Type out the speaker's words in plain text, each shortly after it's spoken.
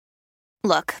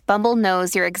Look, Bumble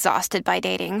knows you're exhausted by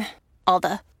dating. All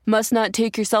the must not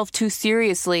take yourself too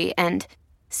seriously and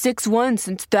 6'1"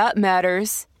 since that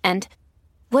matters. And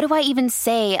what do I even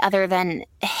say other than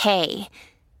hey?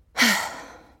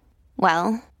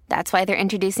 Well, that's why they're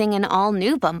introducing an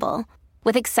all-new Bumble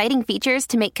with exciting features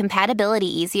to make compatibility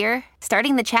easier,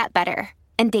 starting the chat better,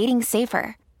 and dating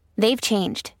safer. They've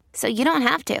changed, so you don't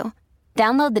have to.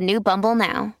 Download the new Bumble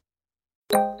now.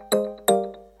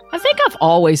 I think I've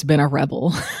always been a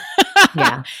rebel.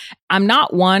 Yeah. I'm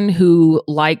not one who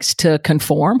likes to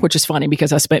conform, which is funny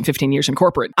because I spent 15 years in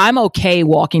corporate. I'm okay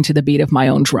walking to the beat of my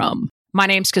own drum. My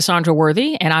name's Cassandra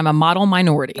Worthy, and I'm a model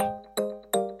minority.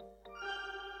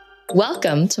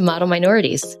 Welcome to Model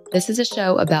Minorities. This is a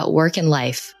show about work and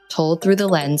life, told through the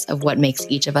lens of what makes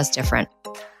each of us different.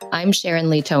 I'm Sharon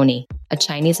Lee Tony, a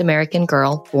Chinese-American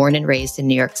girl born and raised in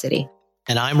New York City.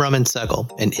 And I'm Raman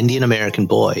Sehgal, an Indian-American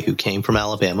boy who came from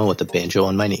Alabama with a banjo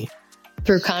on my knee.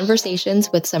 Through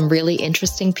conversations with some really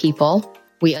interesting people,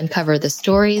 we uncover the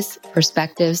stories,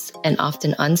 perspectives, and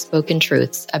often unspoken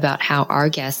truths about how our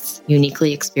guests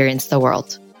uniquely experience the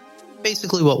world.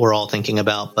 Basically what we're all thinking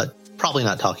about, but probably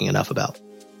not talking enough about.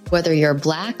 Whether you're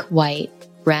black, white,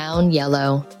 brown,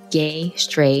 yellow, gay,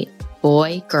 straight,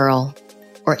 boy, girl,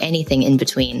 or anything in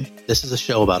between. This is a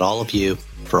show about all of you,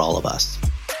 for all of us.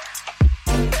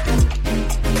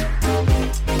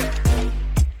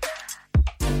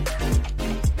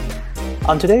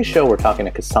 On today's show, we're talking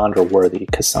to Cassandra Worthy.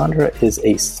 Cassandra is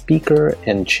a speaker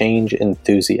and change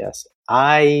enthusiast.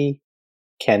 I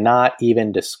cannot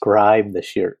even describe the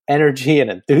sheer energy and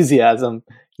enthusiasm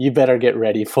you better get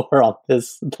ready for on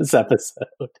this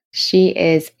episode. She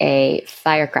is a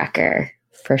firecracker,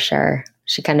 for sure.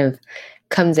 She kind of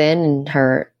comes in and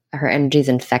her energy is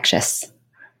infectious.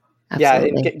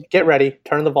 Absolutely. Yeah, get ready.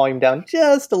 Turn the volume down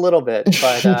just a little bit,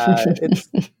 but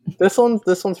this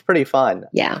one's pretty fun.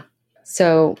 Yeah.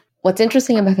 So what's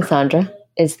interesting about Cassandra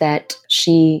is that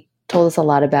she told us a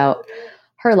lot about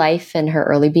her life and her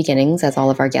early beginnings, as all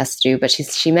of our guests do. But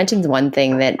she mentions one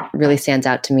thing that really stands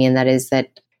out to me, and that is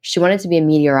that she wanted to be a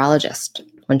meteorologist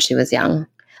when she was young.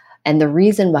 And the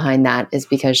reason behind that is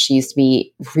because she used to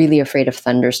be really afraid of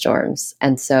thunderstorms.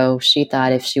 And so she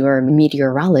thought if she were a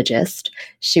meteorologist,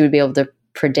 she would be able to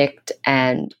predict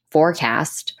and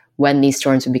forecast when these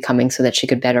storms would be coming so that she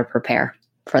could better prepare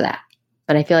for that.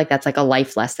 And I feel like that's like a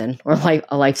life lesson or like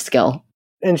a life skill.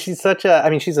 And she's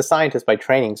she's a scientist by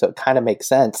training, so it kind of makes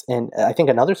sense. And I think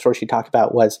another story she talked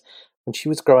about was when she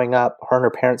was growing up, her and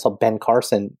her parents saw Ben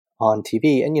Carson on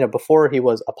TV. And, before he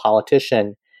was a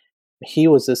politician, he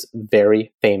was this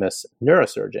very famous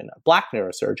neurosurgeon, a black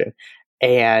neurosurgeon.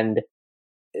 And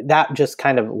that just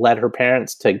kind of led her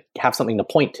parents to have something to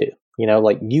point to,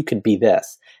 like you could be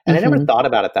this. And I never thought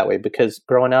about it that way because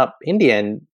growing up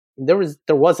Indian, there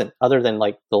wasn't, other than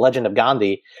like the legend of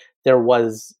Gandhi, there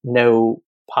was no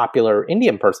popular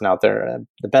Indian person out there.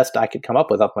 The best I could come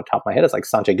up with off the top of my head is like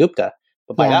Sanjay Gupta.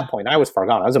 But by that point, I was far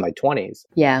gone. I was in my 20s.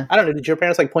 Yeah. I don't know. Did your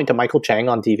parents point to Michael Chang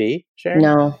on TV, Sharon?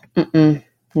 No.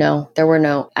 No, there were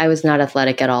no. I was not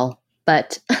athletic at all.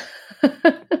 But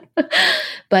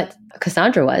but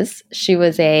Cassandra was. She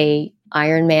was a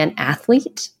Ironman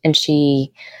athlete, and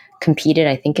she competed,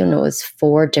 I think, in it was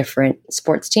 4 different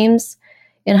sports teams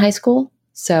in high school.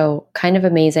 So kind of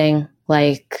amazing,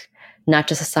 like not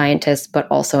just a scientist, but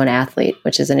also an athlete,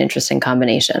 which is an interesting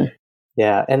combination.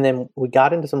 Yeah. And then we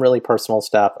got into some really personal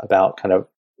stuff about kind of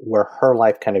where her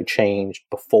life kind of changed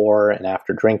before and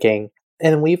after drinking.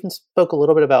 And we even spoke a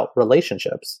little bit about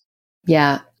relationships.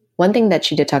 Yeah. One thing that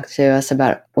she did talk to us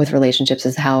about with relationships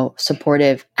is how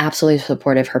supportive, absolutely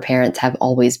supportive her parents have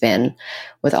always been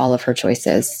with all of her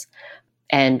choices.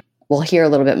 And we'll hear a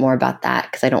little bit more about that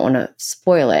because I don't want to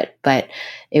spoil it, but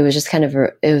it was just kind of,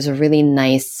 it was a really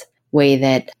nice way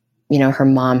that, her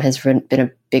mom has been a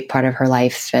big part of her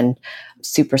life and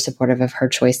super supportive of her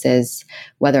choices,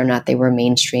 whether or not they were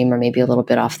mainstream or maybe a little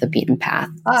bit off the beaten path.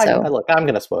 Look, I'm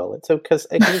going to spoil it. So, because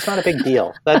it's not a big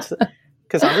deal. That's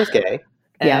Cassandra's gay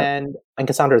and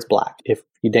Cassandra's black, if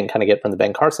you didn't kind of get from the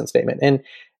Ben Carson statement. And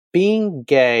being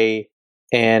gay,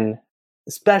 and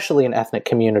especially in ethnic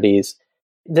communities,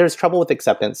 there's trouble with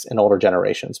acceptance in older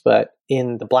generations. But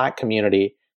in the black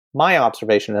community, my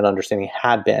observation and understanding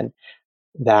had been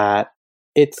that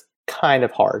it's kind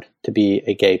of hard to be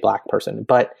a gay black person.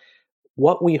 But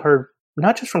what we heard,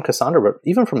 not just from Cassandra, but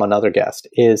even from another guest,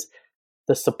 is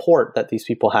the support that these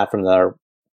people have from their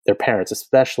parents,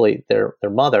 especially their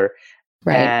mother.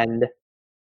 Right. And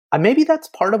maybe that's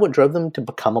part of what drove them to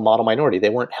become a model minority. They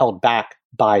weren't held back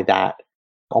by that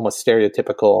almost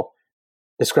stereotypical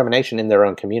discrimination in their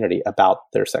own community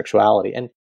about their sexuality. And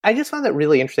I just found that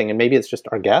really interesting. And maybe it's just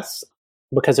our guests.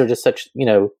 because they're just such,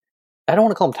 I don't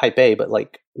want to call them type A, but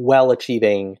like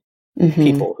well-achieving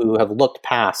people who have looked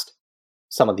past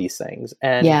some of these things.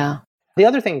 And the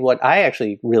other thing, what I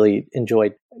actually really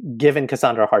enjoyed giving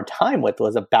Cassandra a hard time with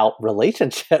was about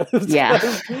relationships. Yeah.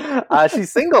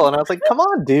 She's single. And I was like, come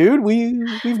on, dude,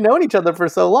 we've known each other for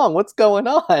so long. What's going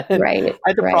on? Right. I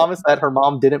had to promise that her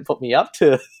mom didn't put me up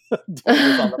to do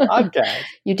this on the podcast.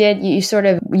 You did.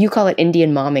 You call it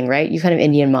Indian momming, right? You kind of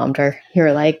Indian mommed her. You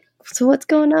were like, so what's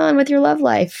going on with your love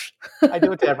life? I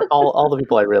do it to all the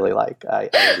people I really like. I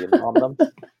Indian mom them.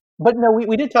 But no,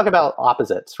 we did talk about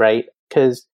opposites, right?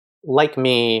 Because like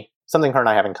me, something her and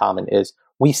I have in common is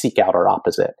we seek out our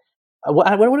opposite.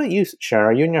 What about you, Sharon?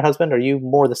 Are you and your husband, are you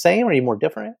more the same? Or are you more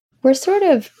different?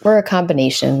 We're a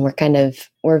combination.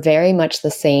 We're very much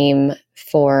the same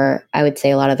for, I would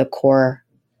say, a lot of the core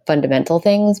fundamental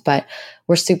things, but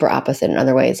we're super opposite in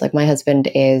other ways. Like my husband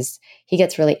he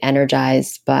gets really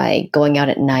energized by going out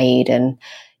at night and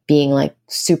being like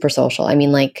super social. I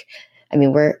mean,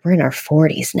 we're in our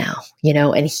 40s now,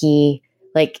 and he,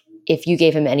 like, if you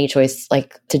gave him any choice,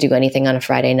 like to do anything on a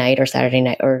Friday night or Saturday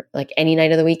night or like any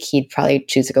night of the week, he'd probably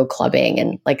choose to go clubbing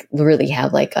and like really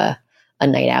have like a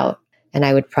night out. And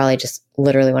I would probably just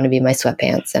literally want to be in my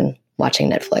sweatpants and watching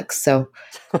Netflix. So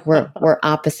we're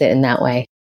opposite in that way.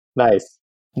 Nice.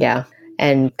 Yeah.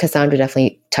 And Cassandra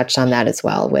definitely touched on that as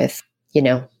well with,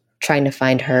 trying to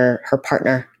find her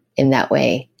partner in that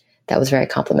way. That was very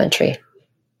complimentary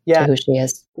to who she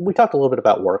is. We talked a little bit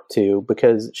about work too,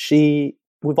 because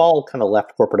we've all kind of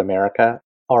left corporate America,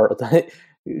 or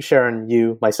Sharon,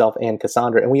 you, myself, and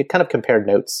Cassandra, and we kind of compared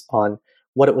notes on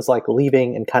what it was like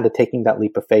leaving and kind of taking that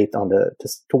leap of faith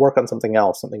to work on something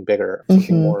else, something bigger,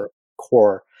 something more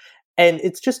core. And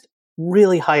it's just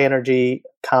really high energy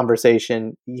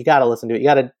conversation. You got to listen to it. You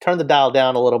got to turn the dial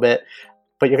down a little bit,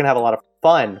 but you're going to have a lot of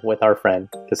fun with our friend,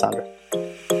 Cassandra.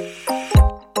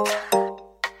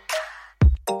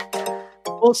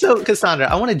 Well, so Cassandra,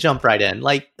 I want to jump right in.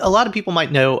 Like a lot of people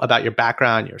might know about your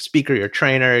background, you're a speaker, you're a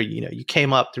trainer, you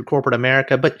came up through corporate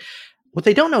America, but what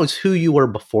they don't know is who you were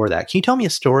before that. Can you tell me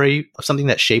a story of something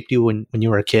that shaped you when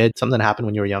you were a kid, something that happened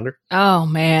when you were younger? Oh,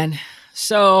 man.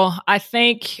 So I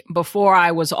think before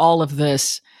I was all of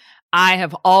this, I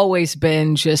have always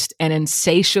been just an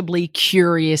insatiably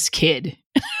curious kid.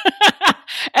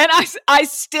 And I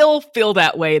still feel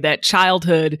that way, that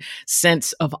childhood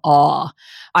sense of awe.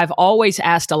 I've always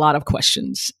asked a lot of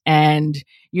questions, and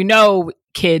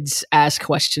kids ask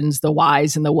questions, the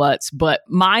whys and the whats, but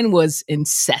mine was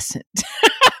incessant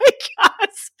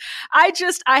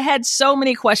because I had so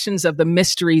many questions of the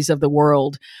mysteries of the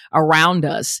world around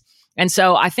us. And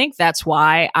so I think that's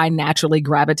why I naturally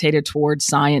gravitated towards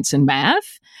science and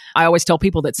math. I always tell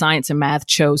people that science and math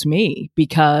chose me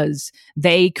because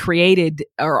they created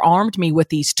or armed me with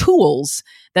these tools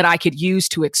that I could use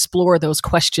to explore those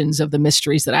questions of the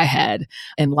mysteries that I had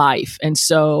in life. And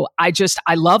so I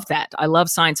love that. I love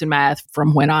science and math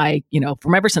from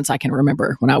from ever since I can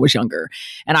remember when I was younger.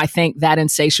 And I think that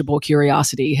insatiable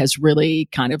curiosity has really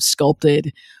kind of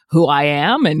sculpted who I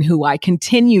am and who I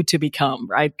continue to become,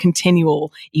 right?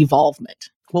 Continual evolvement.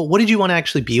 Well, what did you want to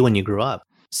actually be when you grew up?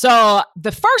 So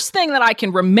the first thing that I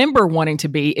can remember wanting to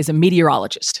be is a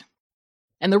meteorologist.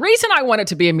 And the reason I wanted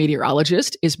to be a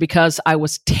meteorologist is because I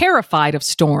was terrified of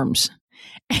storms.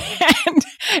 And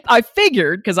I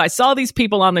figured, because I saw these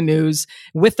people on the news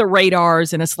with the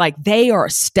radars, and it's like they are a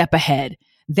step ahead.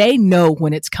 They know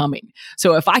when it's coming.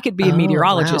 So if I could be a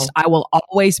meteorologist, I will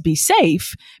always be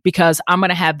safe because I'm going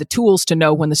to have the tools to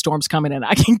know when the storm's coming and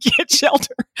I can get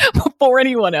shelter before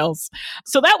anyone else.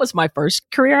 So that was my first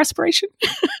career aspiration.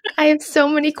 I have so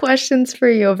many questions for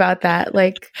you about that.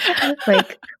 Like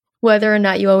whether or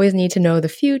not you always need to know the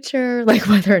future, like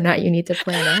whether or not you need to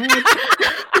plan ahead.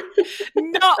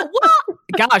 No, well,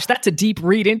 gosh, that's a deep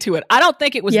read into it. I don't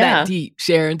think it was that deep,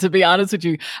 Sharon, to be honest with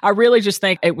you. I really just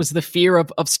think it was the fear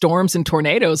of storms and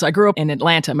tornadoes. I grew up in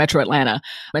Atlanta, Metro Atlanta.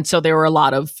 And so there were a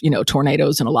lot of,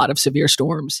 tornadoes and a lot of severe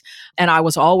storms. And I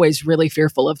was always really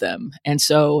fearful of them. And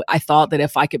so I thought that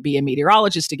if I could be a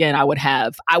meteorologist again, I would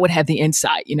have the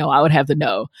insight, I would have the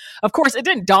know. Of course, it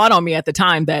didn't dawn on me at the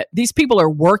time that these people are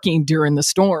working during the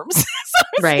storms.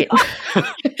 Right.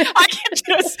 I can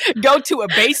just go to a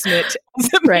basement as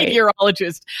a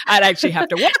meteorologist. I'd actually have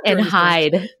to work and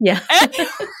hide. Yeah. Right.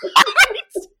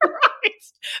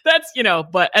 That's,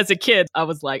 but as a kid, I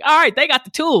was like, all right, they got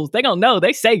the tools. They gonna know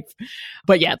they safe.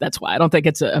 But yeah, that's why. I don't think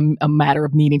it's a matter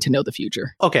of needing to know the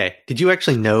future. Okay. Did you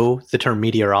actually know the term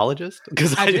meteorologist?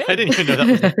 Because I didn't even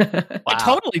know that. Wow. I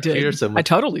totally did. I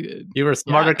totally did. You were a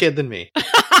smarter kid than me.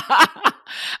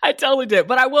 I totally did.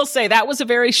 But I will say that was a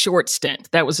very short stint.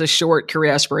 That was a short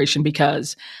career aspiration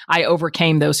because I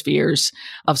overcame those fears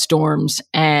of storms.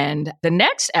 And the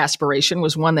next aspiration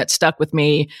was one that stuck with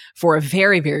me for a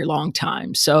very, very long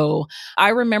time. So I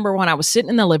remember when I was sitting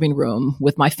in the living room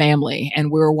with my family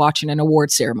and we were watching an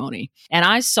award ceremony, and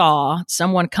I saw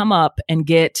someone come up and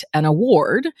get an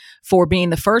award for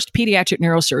being the first pediatric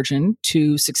neurosurgeon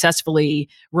to successfully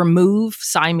remove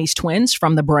Siamese twins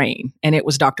from the brain. And it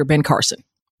was Dr. Ben Carson.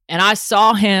 And I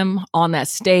saw him on that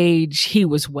stage. He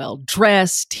was well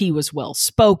dressed. He was well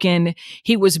spoken.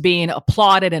 He was being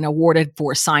applauded and awarded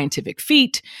for a scientific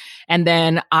feat. And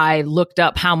then I looked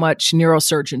up how much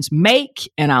neurosurgeons make.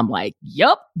 And I'm like,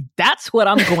 yup, that's what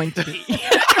I'm going to be.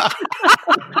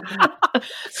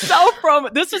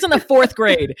 This was in the fourth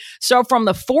grade. So from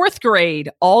the fourth grade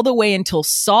all the way until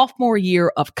sophomore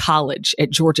year of college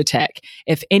at Georgia Tech,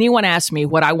 if anyone asked me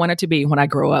what I wanted to be when I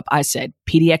grow up, I said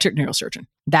pediatric neurosurgeon.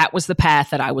 That was the path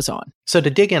that I was on. So to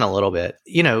dig in a little bit,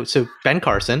 so Ben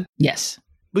Carson. Yes.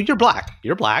 But you're black.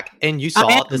 And you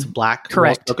saw this black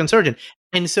well-spoken surgeon.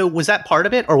 And so was that part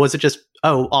of it? Or was it just,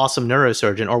 oh, awesome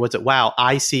neurosurgeon? Or was it, wow,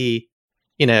 I see,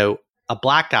 a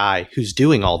black guy who's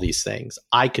doing all these things.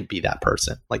 I could be that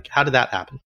person. Like, how did that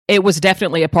happen? It was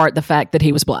definitely a part, the fact that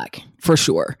he was black, for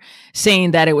sure.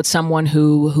 Seeing that it was someone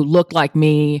who looked like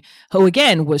me, who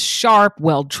again was sharp,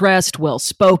 well-dressed,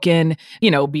 well-spoken,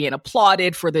 being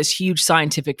applauded for this huge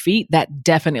scientific feat, that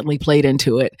definitely played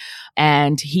into it.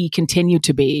 And he continued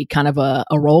to be kind of a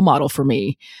role model for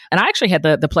me. And I actually had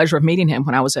the pleasure of meeting him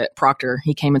when I was at Proctor.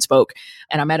 He came and spoke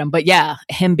and I met him. But yeah,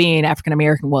 him being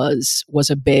African-American was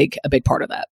a big part of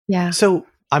that. Yeah. So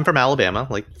I'm from Alabama,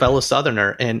 like fellow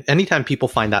Southerner. And anytime people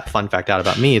find that fun fact out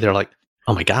about me, they're like,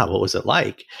 oh my God, what was it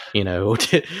like?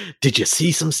 Did you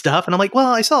see some stuff? And I'm like,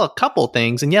 well, I saw a couple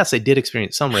things. And yes, I did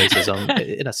experience some racism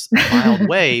in a mild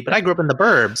way, but I grew up in the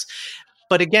burbs.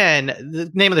 But again, the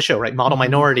name of the show, right? Model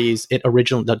minorities,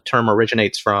 the term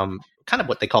originates from kind of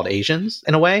what they called Asians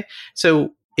in a way.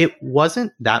 So it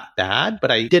wasn't that bad,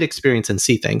 but I did experience and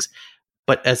see things.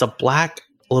 But as a black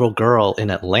little girl in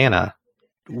Atlanta,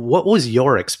 what was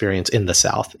your experience in the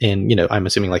South in, I'm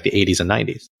assuming like the 80s and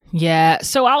 90s? Yeah.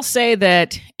 So I'll say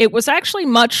that it was actually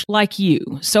much like you.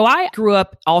 So I grew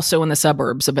up also in the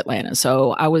suburbs of Atlanta.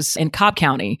 So I was in Cobb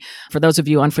County. For those of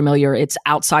you unfamiliar, it's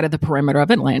outside of the perimeter of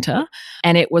Atlanta.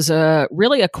 And it was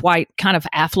really a quite kind of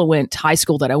affluent high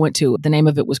school that I went to. The name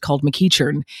of it was called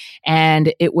McEachern.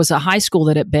 And it was a high school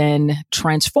that had been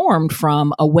transformed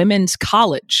from a women's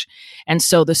college. And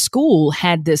so the school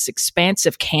had this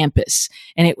expansive campus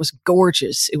and it was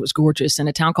gorgeous. It was gorgeous in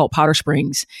a town called Powder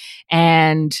Springs.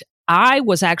 And I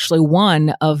was actually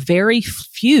one of very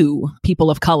few people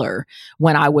of color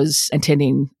when I was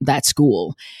attending that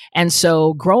school. And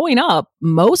so growing up,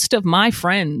 most of my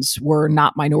friends were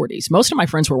not minorities. Most of my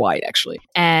friends were white, actually.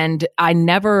 And I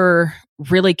never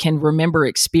really can remember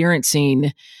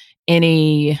experiencing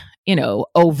any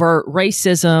overt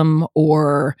racism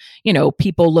or,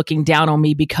 people looking down on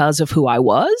me because of who I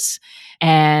was.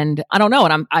 And I don't know.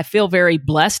 And I feel very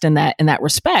blessed in that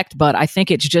respect, but I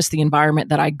think it's just the environment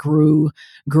that I grew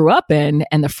up in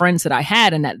and the friends that I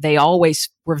had, and that they always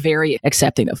were very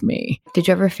accepting of me. Did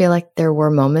you ever feel like there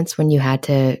were moments when you had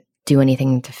to do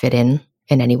anything to fit in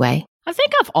any way? I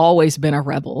think I've always been a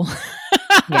rebel.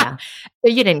 Yeah.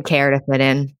 So you didn't care to fit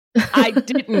in. I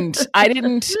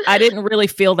didn't really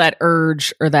feel that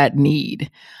urge or that need.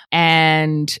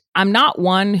 And I'm not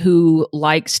one who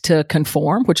likes to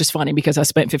conform, which is funny because I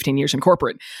spent 15 years in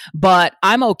corporate, but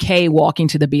I'm okay walking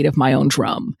to the beat of my own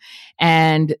drum.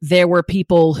 And there were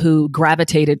people who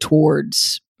gravitated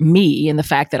towards me and the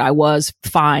fact that I was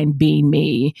fine being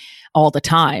me all the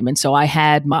time. And so I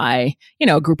had my,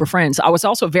 group of friends. I was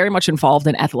also very much involved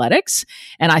in athletics.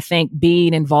 And I think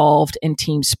being involved in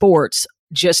team sports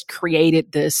just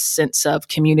created this sense of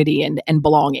community and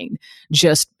belonging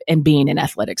and being in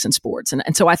athletics and sports.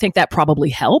 And so I think that probably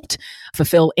helped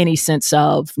fulfill any sense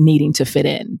of needing to fit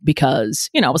in because,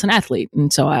 I was an athlete.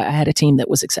 And so I had a team that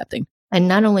was accepting. And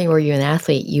not only were you an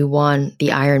athlete, you won the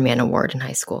Ironman Award in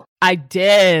high school. I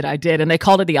did. And they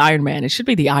called it the Iron Man. It should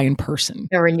be the Iron Person.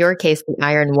 Or in your case, the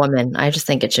Iron Woman. I just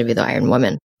think it should be the Iron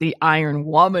Woman. The Iron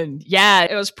Woman. Yeah,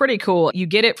 it was pretty cool. You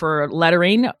get it for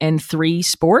lettering in 3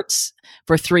 sports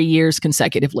for 3 years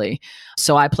consecutively.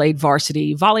 So I played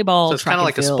varsity volleyball, so it's kind of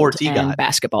like a sports EGOT, and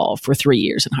basketball for 3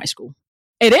 years in high school.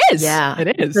 It is. Yeah.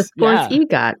 It is. The sports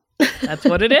EGOT. That's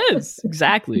what it is.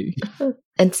 Exactly.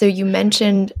 And so you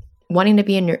mentioned wanting to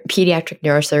be a pediatric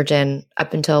neurosurgeon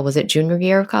up until, was it junior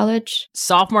year of college?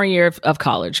 Sophomore year of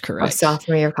college, correct. Or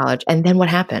sophomore year of college. And then what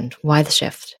happened? Why the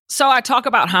shift? So I talk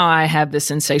about how I have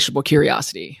this insatiable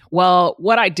curiosity. Well,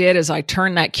 what I did is I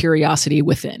turned that curiosity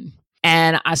within.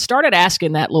 And I started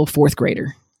asking that little fourth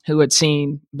grader who had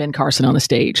seen Ben Carson on the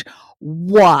stage,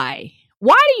 why?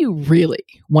 Why do you really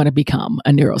want to become a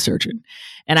neurosurgeon?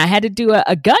 And I had to do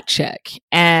a gut check.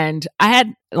 And I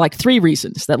had like 3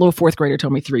 reasons. That little fourth grader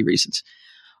told me 3 reasons.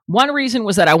 One reason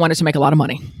was that I wanted to make a lot of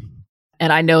money.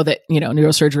 And I know that,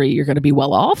 neurosurgery, you're going to be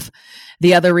well off.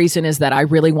 The other reason is that I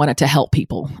really wanted to help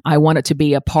people. I wanted to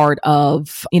be a part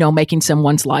of, making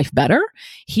someone's life better,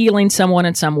 healing someone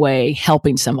in some way,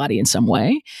 helping somebody in some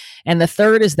way. And the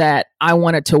third is that I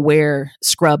wanted to wear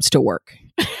scrubs to work,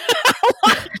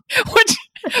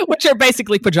 which are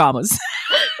basically pajamas.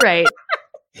 Right.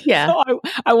 Yeah. So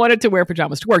I wanted to wear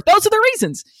pajamas to work. Those are the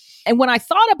reasons. And when I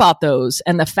thought about those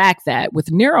and the fact that with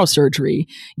neurosurgery,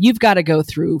 you've got to go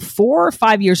through 4 or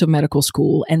 5 years of medical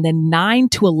school and then 9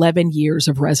 to 11 years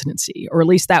of residency, or at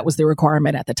least that was the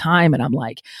requirement at the time. And I'm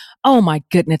like, oh my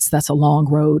goodness, that's a long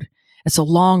road. It's a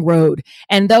long road.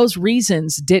 And those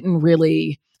reasons didn't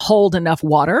really hold enough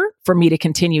water for me to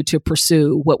continue to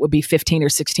pursue what would be 15 or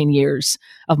 16 years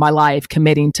of my life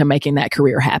committing to making that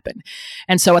career happen.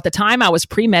 And so at the time I was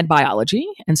pre-med biology.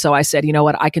 And so I said, you know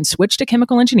what, I can switch to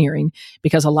chemical engineering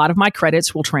because a lot of my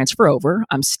credits will transfer over.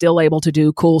 I'm still able to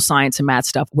do cool science and math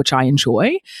stuff, which I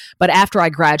enjoy. But after I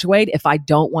graduate, if I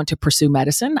don't want to pursue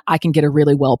medicine, I can get a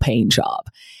really well-paying job.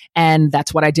 And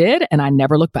that's what I did. And I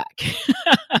never looked back.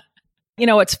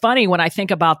 It's funny when I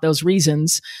think about those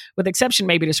reasons, with exception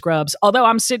maybe to scrubs, although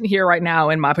I'm sitting here right now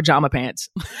in my pajama pants.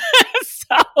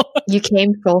 You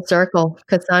came full circle.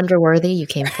 Cassandra Worthy, you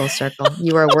came full circle.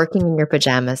 You are working in your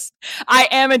pajamas. I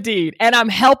am indeed. And I'm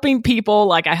helping people,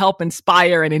 like I help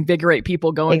inspire and invigorate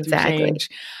people going through change.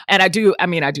 And I do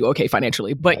okay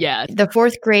financially, but yeah. The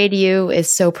 4th grade you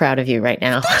is so proud of you right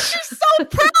now. She's so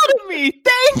proud of me.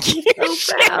 Thank you.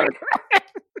 So proud.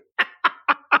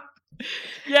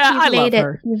 Yeah, I love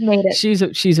her. You've made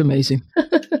it. She's amazing.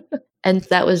 And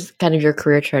that was kind of your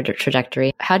career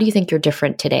trajectory. How do you think you're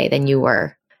different today than you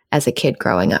were as a kid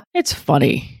growing up? It's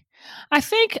funny. I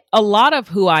think a lot of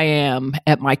who I am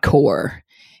at my core,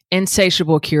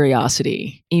 insatiable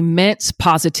curiosity, immense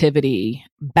positivity,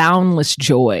 boundless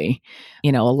joy,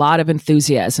 a lot of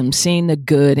enthusiasm, seeing the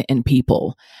good in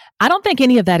people. I don't think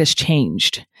any of that has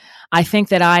changed. I think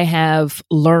that I have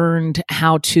learned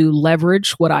how to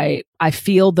leverage what I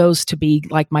feel those to be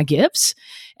like my gifts.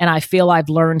 And I feel I've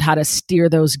learned how to steer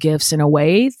those gifts in a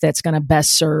way that's going to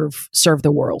best serve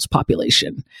the world's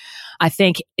population. I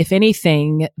think, if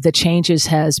anything, the changes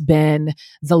has been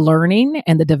the learning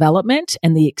and the development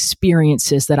and the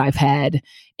experiences that I've had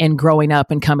in growing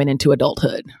up and coming into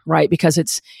adulthood, right? Because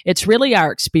it's really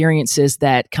our experiences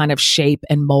that kind of shape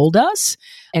and mold us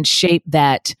and shape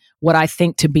that what I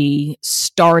think to be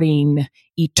starting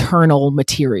eternal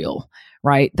material,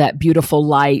 right? That beautiful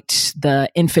light, the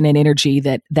infinite energy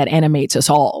that animates us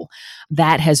all.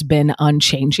 That has been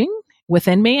unchanging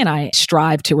within me. And I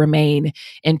strive to remain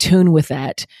in tune with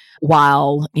that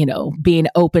while, being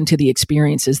open to the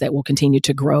experiences that will continue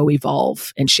to grow,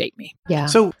 evolve, and shape me. Yeah.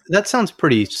 So that sounds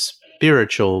pretty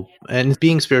spiritual, and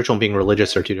being spiritual and being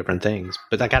religious are 2 different things.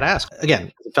 But I got to ask,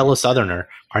 again, fellow Southerner,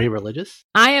 are you religious?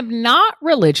 I am not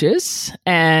religious.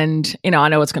 And, I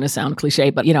know it's going to sound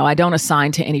cliche, but, I don't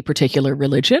assign to any particular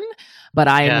religion, but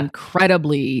I am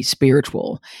incredibly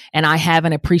spiritual. And I have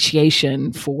an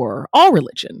appreciation for all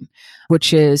religion,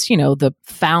 which is, the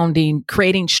founding,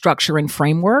 creating structure and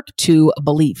framework to a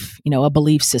belief, a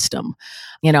belief system.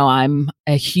 I'm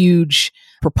a huge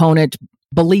proponent,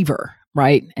 believer,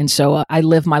 right? And so I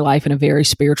live my life in a very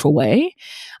spiritual way.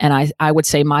 And I would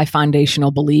say my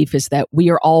foundational belief is that we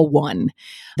are all one.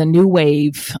 The new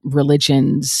wave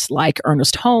religions like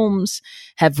Ernest Holmes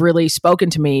have really spoken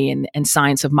to me and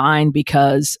Science of Mind,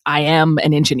 because I am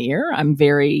an engineer. I'm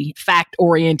very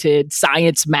fact-oriented,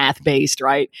 science, math-based,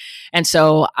 right? And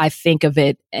so I think of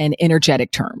it in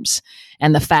energetic terms,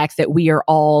 and the fact that we are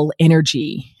all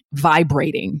energy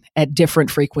vibrating at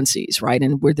different frequencies, right?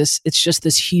 And it's just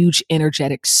this huge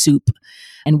energetic soup,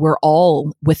 and we're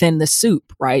all within the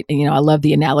soup, right? And, I love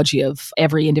the analogy of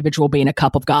every individual being a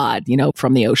cup of God,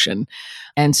 from the ocean.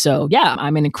 And so, yeah,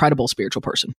 I'm an incredible spiritual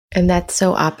person. And that's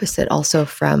so opposite also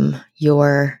from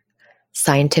your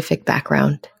scientific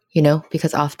background,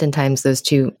 because oftentimes those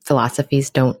 2 philosophies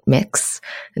don't mix.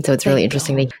 And so it's really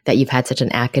interesting that you've had such a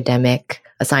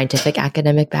scientific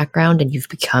academic background, and you've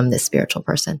become this spiritual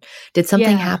person. Did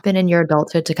something happen in your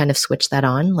adulthood to kind of switch that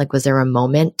on? Like, was there a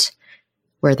moment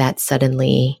where that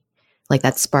suddenly, like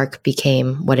that spark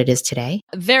became what it is today?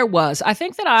 There was. I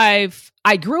think that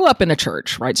I grew up in the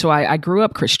church, right? So I grew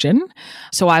up Christian.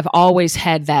 So I've always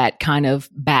had that kind of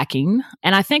backing.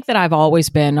 And I think that I've always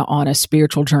been on a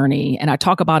spiritual journey. And I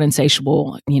talk about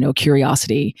insatiable,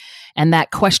 curiosity. And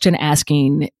that question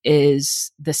asking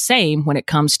is the same when it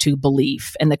comes to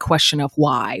belief and the question of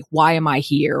why. Why am I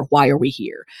here? Why are we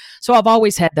here? So I've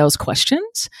always had those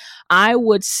questions. I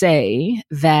would say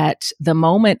that the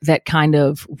moment that kind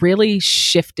of really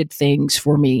shifted things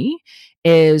for me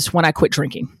is when I quit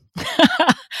drinking.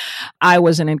 I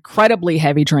was an incredibly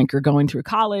heavy drinker going through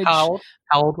college. How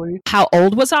old were you? How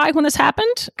old was I when this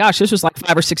happened? Gosh, this was like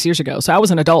 5 or 6 years ago. So I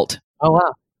was an adult. Oh,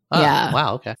 wow. Yeah.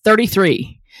 Wow. Okay.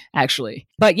 33. Actually.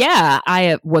 But yeah,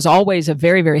 I was always a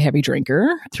very, very heavy drinker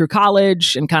through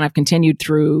college and kind of continued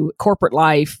through corporate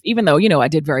life. Even though, I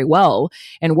did very well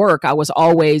in work, I was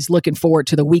always looking forward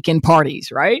to the weekend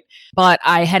parties, right? But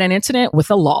I had an incident with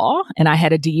the law and I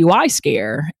had a DUI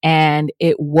scare and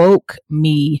it woke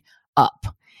me up.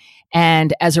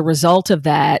 And as a result of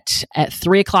that, at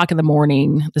 3:00 in the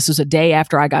morning, this was a day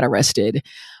after I got arrested,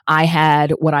 I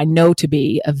had what I know to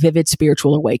be a vivid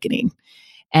spiritual awakening.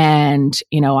 And,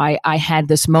 I had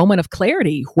this moment of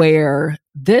clarity where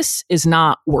this is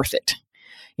not worth it.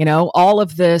 All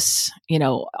of this,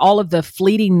 all of the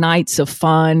fleeting nights of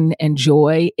fun and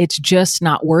joy, it's just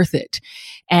not worth it.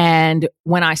 And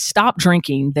when I stopped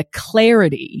drinking, the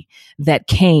clarity that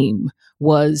came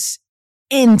was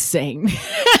insane.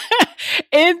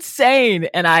 Insane.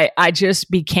 And I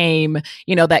just became,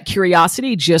 that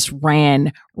curiosity just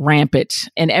ran rampant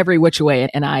in every which way.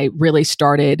 And I really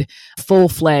started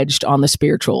full-fledged on the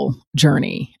spiritual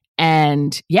journey.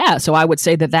 And yeah, so I would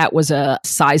say that was a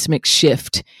seismic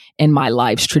shift in my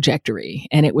life's trajectory.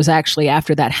 And it was actually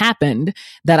after that happened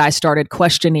that I started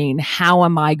questioning, how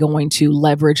am I going to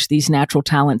leverage these natural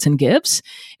talents and gifts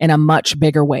in a much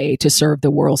bigger way to serve the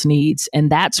world's needs?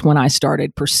 And that's when I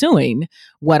started pursuing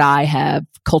what I have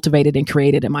cultivated and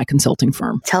created in my consulting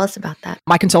firm. Tell us about that.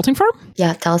 My consulting firm?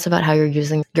 Yeah, tell us about how you're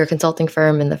using your consulting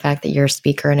firm and the fact that you're a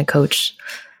speaker and a coach.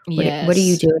 Yes. What do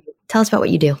you do? Tell us about what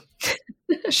you do.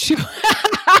 Sure.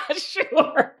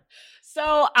 Sure.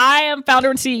 So I am founder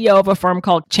and CEO of a firm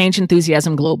called Change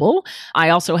Enthusiasm Global. I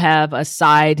also have a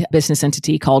side business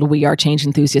entity called We Are Change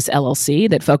Enthusiasts LLC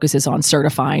that focuses on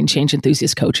certifying change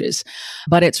enthusiast coaches.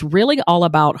 But it's really all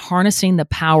about harnessing the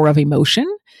power of emotion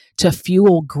to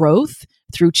fuel growth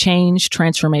through change,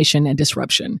 transformation, and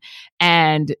disruption.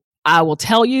 And I will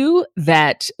tell you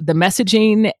that the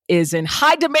messaging is in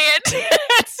high demand.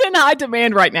 It's in high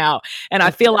demand right now. And I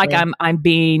feel like I'm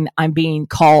being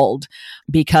called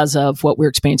because of what we're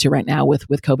experiencing right now with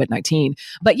COVID-19.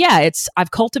 But yeah,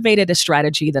 I've cultivated a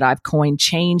strategy that I've coined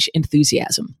change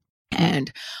enthusiasm.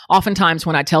 And oftentimes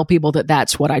when I tell people that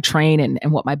that's what I train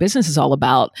and what my business is all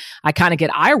about, I kind of get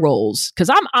eye rolls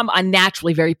because I'm a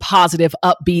naturally very positive,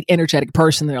 upbeat, energetic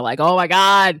person. They're like, oh my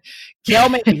God, kill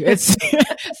me.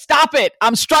 Stop it.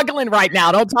 I'm struggling right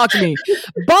now. Don't talk to me.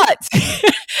 But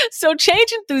so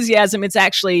change enthusiasm, it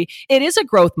is a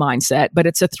growth mindset, but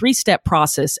it's a 3-step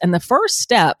process. And the first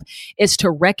step is to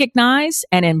recognize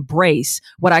and embrace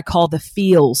what I call the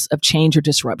feels of change or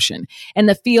disruption. And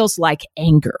the feels like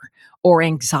anger or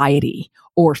anxiety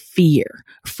or fear,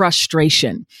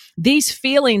 frustration. These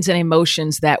feelings and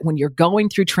emotions that when you're going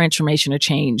through transformation or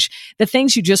change, the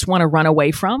things you just want to run away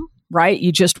from, right?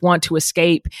 You just want to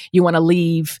escape. You want to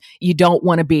leave. You don't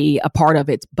want to be a part of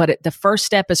it. But the first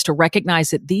step is to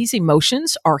recognize that these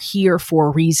emotions are here for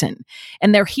a reason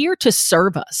and they're here to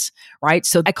serve us, right?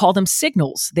 So I call them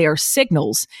signals. They are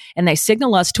signals and they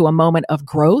signal us to a moment of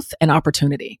growth and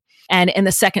opportunity. And in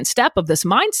the second step of this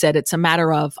mindset, it's a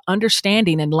matter of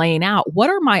understanding and laying out, what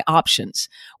are my options?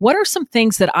 What are some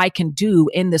things that I can do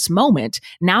in this moment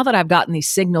now that I've gotten these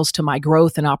signals to my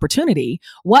growth and opportunity?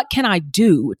 What can I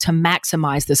do to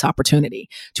maximize this opportunity,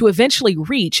 to eventually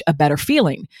reach a better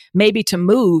feeling, maybe to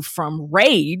move from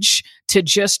rage to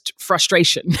just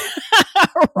frustration,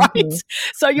 right? Mm-hmm.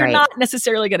 So you're not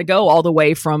necessarily going to go all the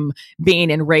way from being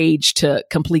enraged to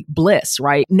complete bliss,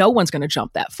 right? No one's going to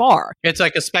jump that far. It's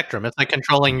like a spectrum. It's like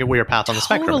controlling your path on the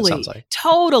spectrum, it sounds like.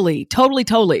 Totally.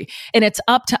 And it's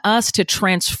up to us to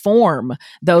transform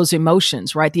those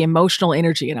emotions, right? The emotional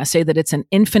energy. And I say that it's an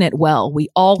infinite well. We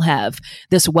all have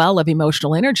this well of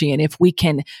emotional energy. And if we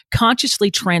can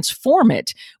consciously transform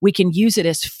it, we can use it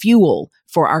as fuel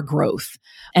for our growth.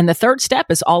 And the third step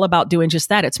is all about doing just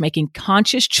that. It's making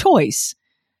conscious choice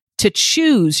to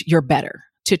choose your better,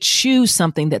 to choose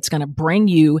something that's going to bring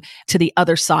you to the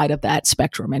other side of that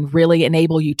spectrum and really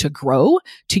enable you to grow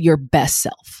to your best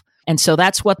self. And so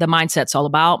that's what the mindset's all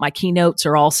about. My keynotes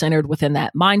are all centered within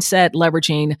that mindset,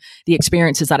 leveraging the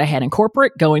experiences that I had in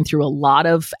corporate, going through a lot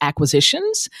of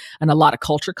acquisitions and a lot of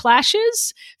culture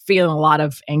clashes, feeling a lot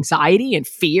of anxiety and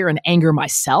fear and anger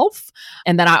myself.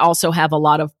 And then I also have a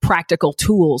lot of practical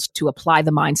tools to apply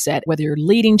the mindset, whether you're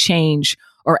leading change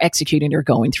or executing or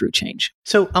going through change.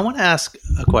 So I want to ask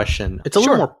a question. It's a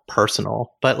little more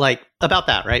personal, but like about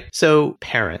that, right? So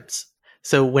parents.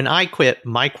 So when I quit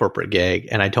my corporate gig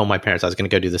and I told my parents I was going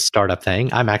to go do this startup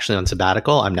thing, I'm actually on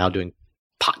sabbatical. I'm now doing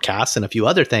podcasts and a few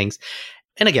other things.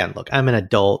 And again, look, I'm an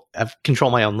adult. I've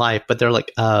controlled my own life, but they're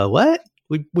like, what?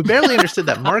 We barely understood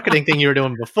that marketing thing you were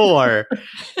doing before.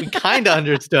 We kind of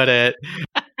understood it.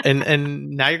 And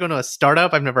now you're going to a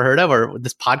startup I've never heard of, or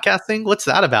this podcast thing. What's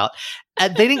that about?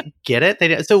 And they didn't get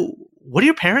it. So what do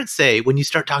your parents say when you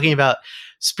start talking about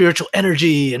spiritual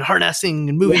energy and harnessing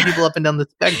and moving people up and down the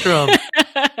spectrum?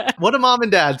 What do mom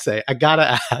and dad say? I got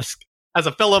to ask, as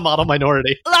a fellow model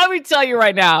minority. Let me tell you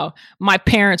right now, my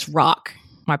parents rock.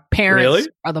 My parents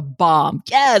are the bomb.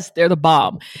 Yes, they're the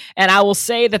bomb. And I will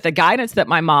say that the guidance that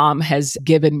my mom has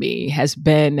given me has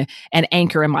been an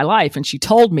anchor in my life. And she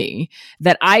told me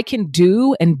that I can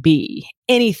do and be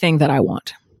anything that I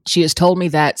want. She has told me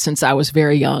that since I was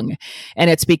very young. And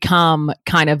it's become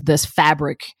kind of this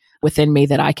fabric within me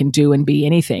that I can do and be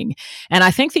anything. And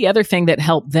I think the other thing that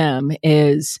helped them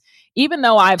is, even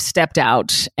though I've stepped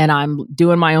out and I'm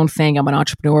doing my own thing, I'm an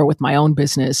entrepreneur with my own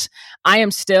business, I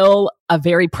am still a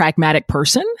very pragmatic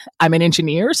person. I'm an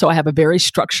engineer, so I have a very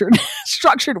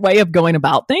structured way of going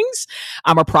about things.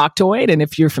 I'm a proctoid, and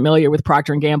if you're familiar with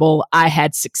Procter & Gamble, I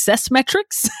had success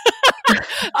metrics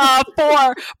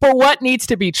for what needs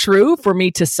to be true for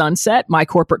me to sunset my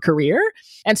corporate career.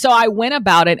 And so I went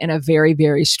about it in a very,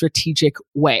 very strategic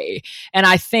way. And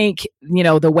I think,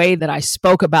 the way that I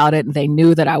spoke about it, they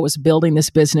knew that I was building this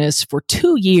business for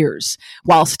 2 years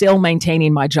while still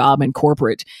maintaining my job in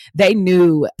corporate. They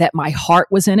knew that my heart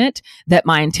was in it, that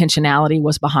my intentionality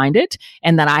was behind it,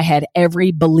 and that I had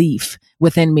every belief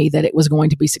within me that it was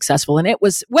going to be successful. And it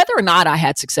was, whether or not I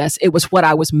had success, it was what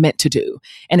I was meant to do.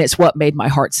 And it's what made my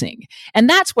heart sing. And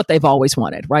that's what they've always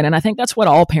wanted, right? And I think that's what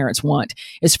all parents want,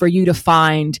 is for you to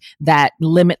find that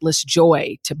limitless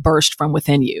joy to burst from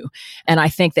within you. And I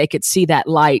think they could see that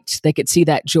light, they could see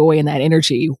that joy and that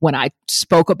energy when I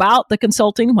spoke about the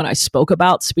consulting, when I spoke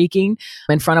about speaking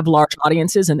in front of large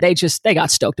audiences, and they got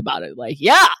stoked about it. Like,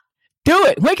 yeah, do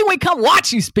it. When can we come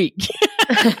watch you speak?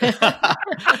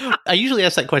 I usually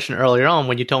ask that question earlier on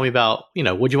when you told me about,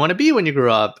 what'd you want to be when you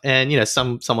grew up? And,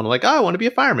 someone like, oh, I want to be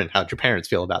a fireman. How'd your parents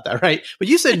feel about that, right? But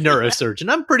you said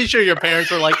neurosurgeon. I'm pretty sure your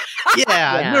parents were like,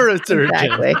 yeah, neurosurgeon.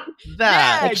 Exactly.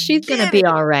 That. Like, she's going to be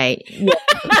all right.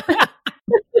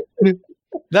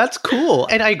 That's cool.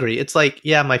 And I agree. It's like,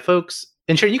 yeah, my folks,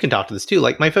 and sure, you can talk to this too.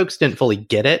 Like, my folks didn't fully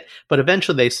get it, but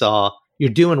eventually they saw you're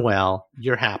doing well,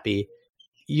 you're happy,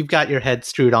 you've got your head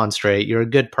screwed on straight, you're a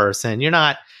good person, you're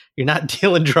not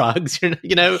dealing drugs,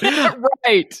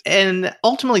 right. And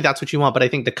ultimately that's what you want. But I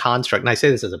think the construct, and I say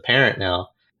this as a parent now,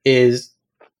 is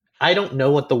I don't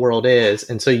know what the world is.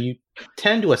 And so you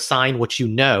tend to assign what you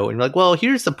know. And you're like, well,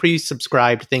 here's the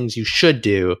pre-subscribed things you should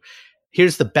do.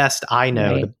 Here's the best I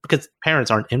know, right. Because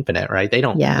parents aren't infinite, right? They're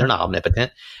not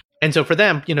omnipotent. And so for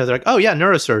them, they're like, oh yeah,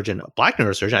 neurosurgeon, black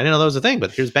neurosurgeon. I didn't know that was a thing,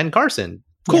 but here's Ben Carson.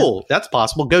 Cool. Yeah. That's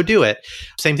possible. Go do it.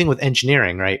 Same thing with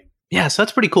engineering, right? Yeah. So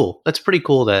that's pretty cool. That's pretty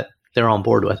cool that they're on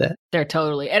board with it. They're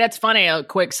totally. And it's funny, a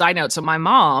quick side note. So my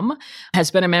mom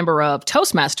has been a member of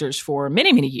Toastmasters for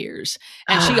many, many years.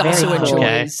 And she also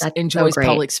enjoys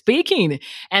public speaking.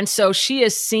 And so she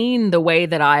has seen the way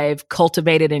that I've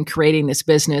cultivated and creating this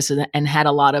business and had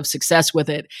a lot of success with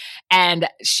it. And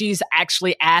she's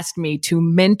actually asked me to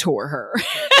mentor her.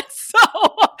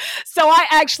 So I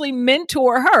actually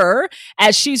mentor her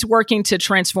as she's working to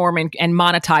transform and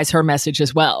monetize her message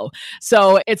as well.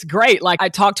 So it's great. Like, I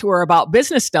talk to her about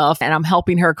business stuff and I'm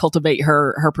helping her cultivate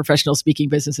her professional speaking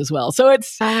business as well. So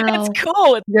it's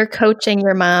cool. You're coaching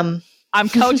your mom. I'm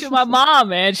coaching my mom,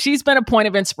 man. She's been a point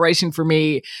of inspiration for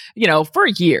me, for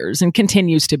years and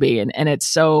continues to be. And it's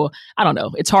so, I don't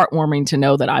know, it's heartwarming to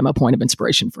know that I'm a point of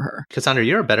inspiration for her. Cassandra,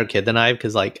 you're a better kid than I,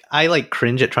 because I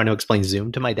cringe at trying to explain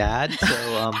Zoom to my dad.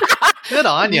 So good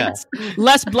on you.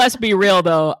 Let's be real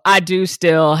though. I do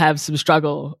still have some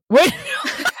struggle.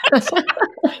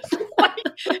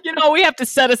 We have to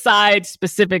set aside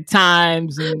specific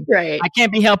times, and right. I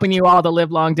can't be helping you all the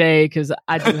live long day because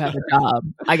I do have a job.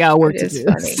 I got work to do.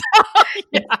 Funny.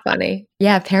 It's funny.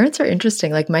 Yeah, parents are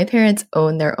interesting. Like, my parents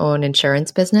own their own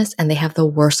insurance business and they have the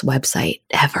worst website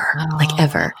ever,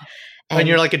 ever. And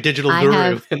you're like a digital I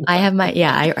guru.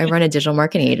 I run a digital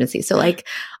marketing agency. So like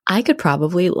I could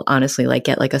probably honestly like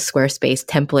get like a Squarespace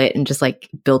template and just like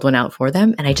build one out for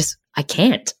them. And I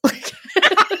can't.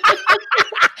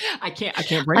 I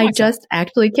can't bring I myself. just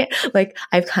actually can't. Like,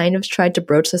 I've kind of tried to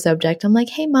broach the subject. I'm like,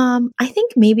 hey, Mom, I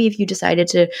think maybe if you decided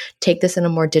to take this in a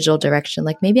more digital direction,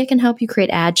 like maybe I can help you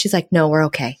create ads. She's like, no, we're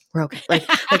okay. We're okay.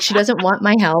 Like she doesn't want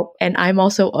my help. And I'm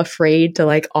also afraid to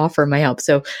like offer my help.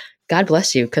 So God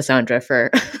bless you, Cassandra,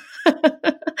 for working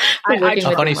with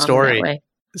funny your mom story. that way.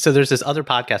 So there's this other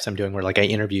podcast I'm doing where like I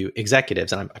interview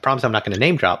executives, and I promise I'm not going to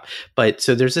name drop, but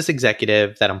so there's this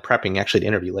executive that I'm prepping actually to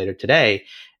interview later today.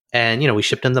 And, we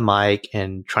shipped him the mic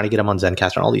and trying to get him on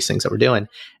Zencastr and all these things that we're doing.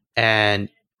 And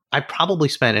I probably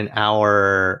spent an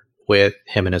hour with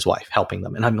him and his wife helping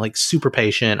them. And I'm like super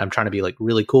patient. I'm trying to be like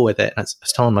really cool with it. And I was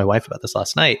telling my wife about this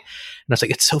last night. And I was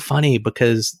like, it's so funny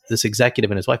because this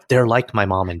executive and his wife, they're like my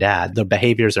mom and dad. Their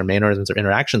behaviors, their mannerisms, their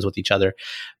interactions with each other.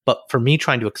 But for me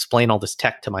trying to explain all this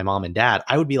tech to my mom and dad,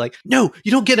 I would be like, no,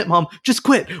 you don't get it, Mom. Just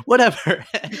quit, whatever.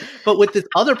 But with this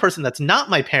other person that's not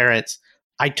my parents,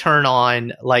 I turn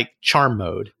on like charm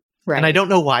mode. Right. And I don't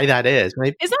know why that is.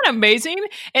 Isn't that amazing?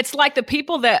 It's like the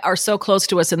people that are so close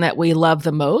to us and that we love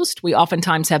the most, we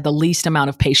oftentimes have the least amount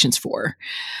of patience for,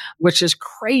 which is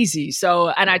crazy. So,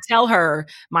 and I tell her,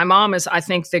 my mom is, I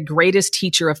think, the greatest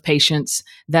teacher of patience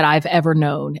that I've ever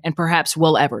known and perhaps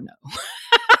will ever know.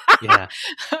 Yeah.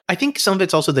 I think some of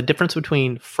it's also the difference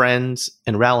between friends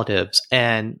and relatives.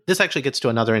 And this actually gets to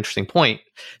another interesting point.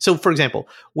 So, for example,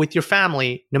 with your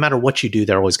family, no matter what you do,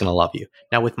 they're always going to love you.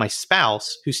 Now, with my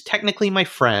spouse, who's technically my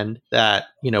friend that,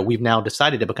 we've now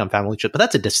decided to become family, but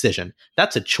that's a decision.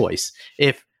 That's a choice.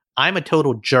 If I'm a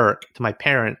total jerk to my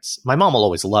parents, my mom will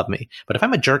always love me. But if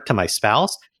I'm a jerk to my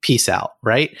spouse, peace out,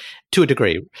 right? To a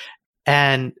degree.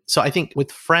 And so I think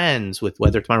with friends, with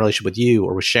whether it's my relationship with you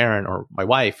or with Sharon or my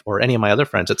wife or any of my other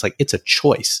friends, it's like, it's a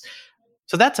choice.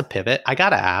 So that's a pivot. I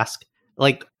got to ask,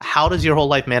 like, how does your whole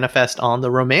life manifest on the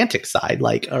romantic side?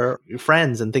 Like, or your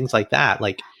friends and things like that?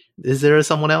 Like, is there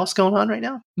someone else going on right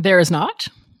now? There is not.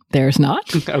 There's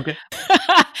not. Okay.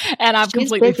 And I'm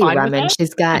completely busy, fine Raman.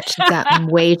 with that. She's got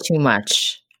way too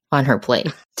much on her plate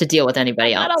to deal with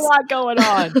anybody else. Got a lot going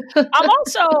on.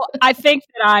 I think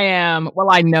that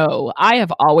I know I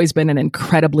have always been an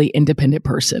incredibly independent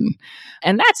person.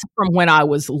 And that's from when I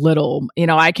was little.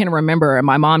 I can remember, and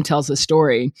my mom tells a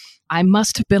story, I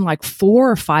must have been like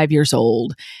 4 or 5 years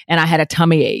old and I had a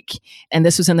tummy ache. And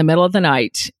this was in the middle of the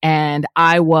night. And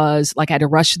I had to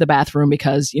rush to the bathroom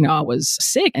because, I was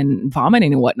sick and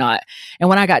vomiting and whatnot. And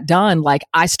when I got done,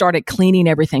 I started cleaning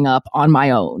everything up on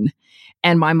my own.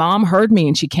 And my mom heard me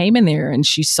and she came in there and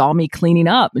she saw me cleaning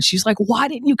up and she's like, why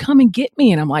didn't you come and get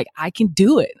me? And I'm like, I can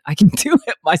do it. I can do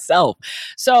it myself.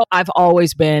 So I've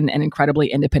always been an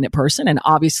incredibly independent person. And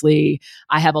obviously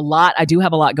I do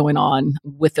have a lot going on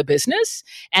with the business.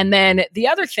 And then the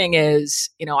other thing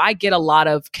is, I get a lot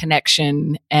of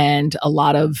connection and a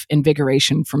lot of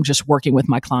invigoration from just working with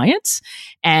my clients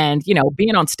and,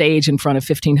 being on stage in front of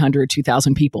 1,500,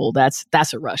 2,000 people, that's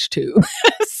a rush too.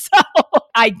 So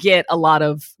I get a lot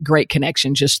of great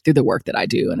connection just through the work that I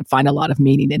do and I find a lot of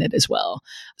meaning in it as well.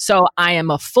 So I am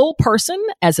a full person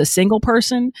as a single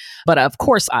person, but of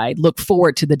course I look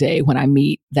forward to the day when I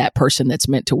meet that person that's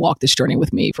meant to walk this journey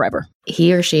with me forever.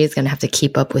 He or she is going to have to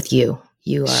keep up with you.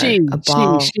 You are a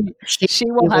ball. She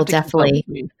will have to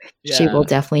definitely. Yeah. She will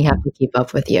definitely have to keep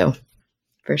up with you.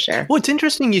 For sure. Well, it's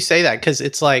interesting you say that because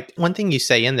it's like one thing you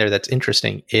say in there that's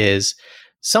interesting is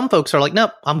some folks are like,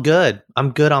 nope, I'm good.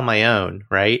 I'm good on my own,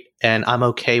 right? And I'm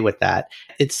okay with that.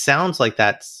 It sounds like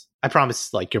that's, I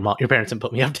promise, like your parents didn't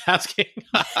put me up tasking.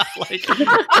 Like,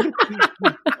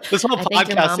 this whole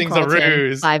podcast thing's a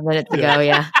ruse. 5 minutes ago,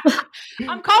 yeah.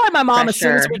 I'm calling my mom as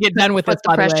soon as we get done with this,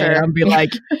 by the way. I'll be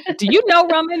like, do you know,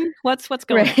 Roman? What's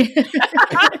going on?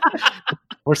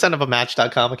 We're setting up a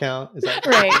Match.com account. Is that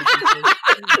right?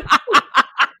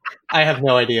 I have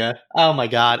no idea. Oh my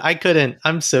God.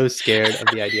 I'm so scared of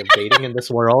the idea of dating in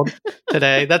this world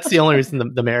today. That's the only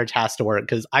reason the marriage has to work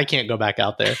because I can't go back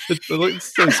out there.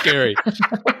 It's so scary.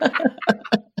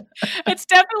 It's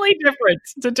definitely different.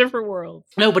 It's a different world.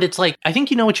 No, but it's like, I think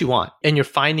you know what you want and you're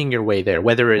finding your way there,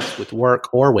 whether it's with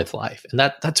work or with life. And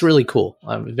that's really cool.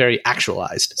 Very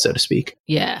actualized, so to speak.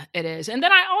 Yeah, it is. And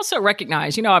then I also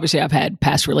recognize, obviously I've had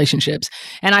past relationships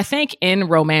and I think in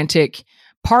romantic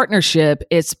partnership,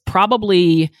 it's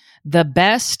probably the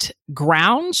best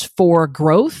grounds for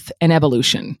growth and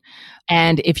evolution.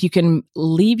 And if you can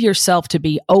leave yourself to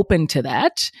be open to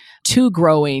that, to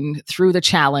growing through the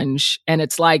challenge. And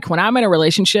it's like when I'm in a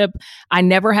relationship, I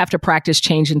never have to practice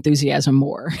change enthusiasm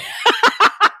more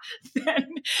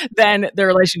than the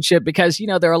relationship, because,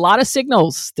 there are a lot of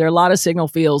signals. There are a lot of signal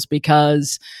fields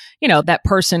because, that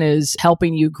person is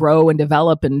helping you grow and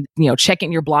develop and,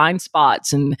 checking your blind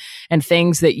spots and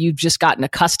things that you've just gotten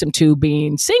accustomed to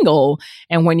being single.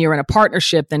 And when you're in a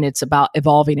partnership, then it's about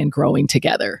evolving and growing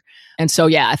together. And so,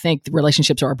 yeah, I think the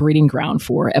relationships are a breeding ground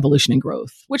for evolution and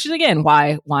growth, which is, again,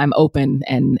 why I'm open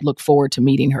and look forward to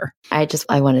meeting her. I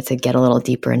wanted to get a little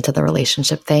deeper into the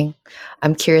relationship thing.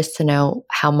 I'm curious to know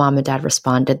how mom and dad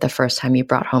responded the first time you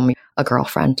brought home a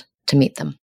girlfriend to meet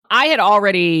them. I had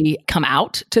already come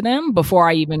out to them before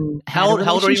I even had a relationship.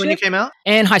 How old were you when you came out?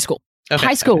 In high school. Okay,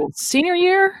 high school. Okay. Senior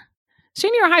year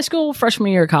of high school,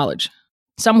 freshman year of college.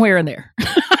 Somewhere in there.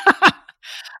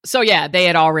 So yeah, they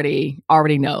had already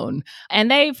known.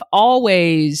 And they've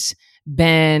always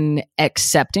been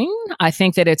accepting. I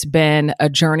think that it's been a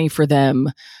journey for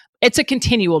them. It's a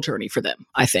continual journey for them,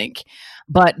 I think.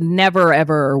 But never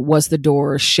ever was the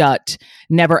door shut.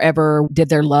 Never ever did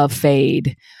their love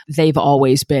fade. They've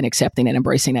always been accepting and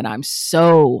embracing. And I'm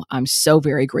so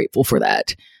very grateful for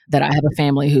that I have a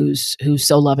family who's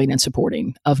so loving and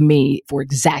supporting of me for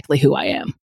exactly who I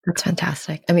am. That's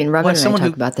fantastic. I mean, Robin and I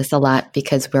talk about this a lot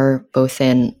because we're both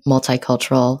in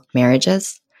multicultural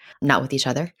marriages, not with each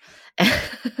other.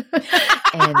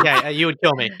 And yeah, you would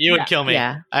kill me. You would kill me.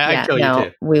 Yeah, I'd kill you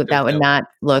too. That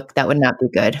would not be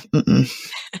good.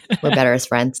 We're better as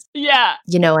friends. Yeah.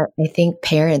 I think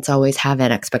parents always have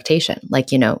an expectation.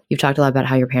 Like, you've talked a lot about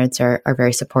how your parents are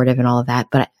very supportive and all of that.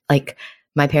 But like,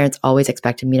 my parents always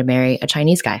expected me to marry a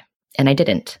Chinese guy, and I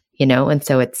didn't. And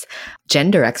so it's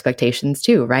gender expectations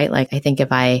too, right? Like, I think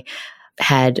if I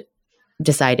had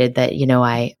decided that,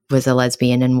 I was a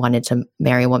lesbian and wanted to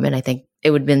marry a woman, I think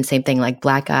it would have been the same thing, like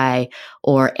black guy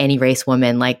or any race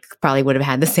woman, like probably would have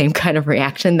had the same kind of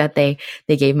reaction that they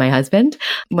gave my husband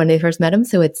when they first met him.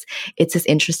 So it's this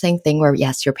interesting thing where,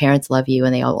 yes, your parents love you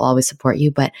and they will always support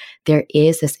you, but there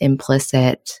is this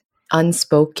implicit,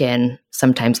 unspoken,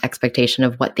 sometimes expectation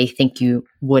of what they think you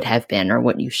would have been or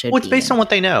what you should be. Well, it's based on what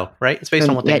they know, right? It's based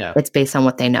on what they know. It's based on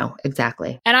what they know.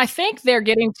 Exactly. And I think they're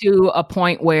getting to a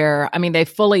point where, they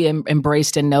fully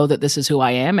embraced and know that this is who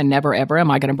I am, and never, ever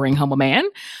am I going to bring home a man.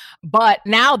 But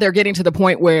now they're getting to the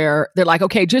point where they're like,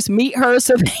 okay, just meet her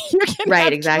so that you can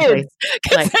right, exactly.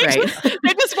 Like,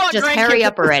 they just want just hurry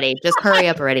up already. Just hurry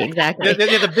up already. Exactly.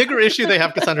 The bigger issue they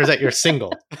have, Cassandra, is that you're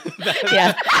single.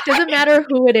 Yeah. Doesn't matter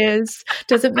who it is.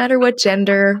 Doesn't matter what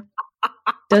gender.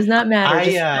 Does not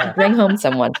matter. Just bring home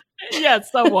someone. Yeah,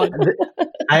 someone.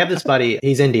 I have this buddy.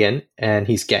 He's Indian and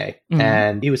he's gay,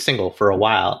 and he was single for a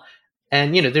while.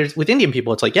 And there's with Indian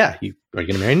people, it's like, yeah, you are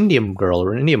going to marry an Indian girl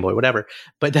or an Indian boy, whatever.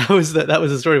 But that was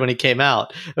the story when he came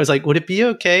out. I was like, would it be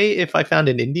okay if I found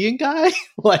an Indian guy?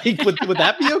 Like, would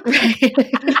that be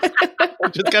okay?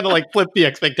 Just kind of like flip the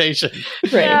expectation.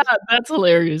 Right. Yeah, that's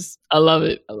hilarious. I love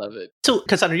it. So,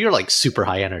 Cassandra, you're like super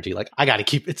high energy. Like, I got to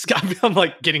keep I'm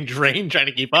like getting drained trying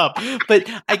to keep up. But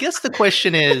I guess the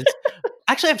question is.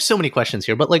 Actually, I have so many questions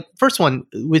here, but like first one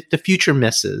with the future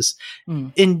misses,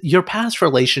 in your past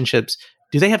relationships,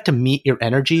 do they have to meet your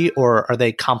energy or are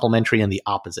they complementary and the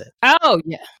opposite? Oh,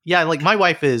 yeah. Yeah, like my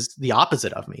wife is the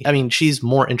opposite of me. I mean, she's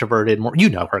more introverted, you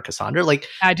know her, Cassandra. Like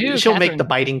I do. She'll make the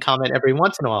biting comment every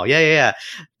once in a while. Yeah.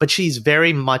 But she's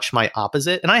very much my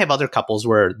opposite. And I have other couples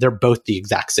where they're both the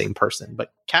exact same person,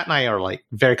 but Kat and I are like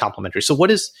very complementary. So what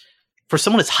is, for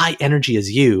someone as high energy as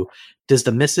you, does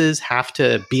the missus have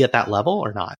to be at that level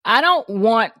or not? I don't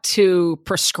want to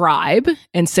prescribe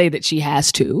and say that she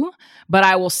has to, but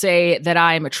I will say that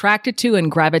I am attracted to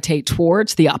and gravitate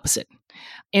towards the opposite.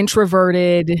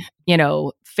 Introverted,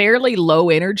 fairly low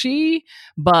energy,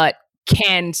 but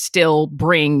can still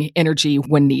bring energy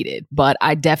when needed. But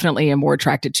I definitely am more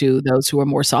attracted to those who are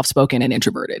more soft-spoken and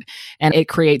introverted. And it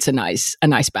creates a nice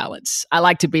balance. I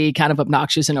like to be kind of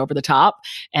obnoxious and over the top.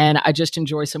 And I just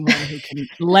enjoy someone who can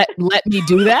let me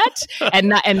do that and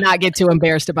not get too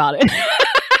embarrassed about it.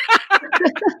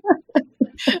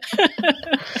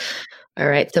 All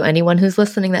right. So anyone who's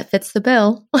listening that fits the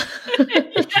bill. But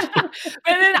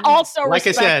then also like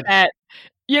I said, that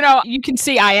you can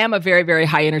see I am a very, very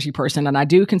high energy person and I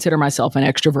do consider myself an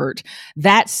extrovert.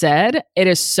 That said, it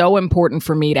is so important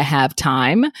for me to have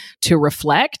time to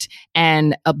reflect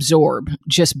and absorb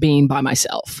just being by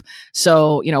myself.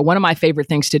 So, one of my favorite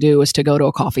things to do is to go to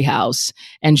a coffee house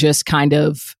and just kind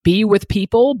of be with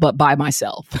people, but by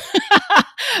myself.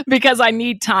 Because I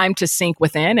need time to sink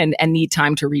within and need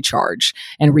time to recharge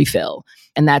and refill.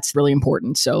 And that's really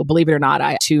important. So believe it or not,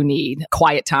 I too need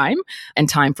quiet time and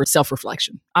time for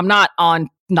self-reflection. I'm not on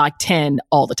like 10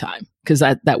 all the time because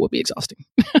that would be exhausting.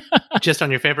 Just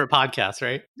on your favorite podcast,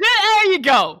 right? There you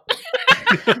go.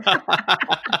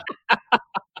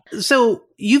 So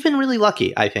you've been really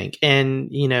lucky, I think. And,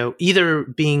 either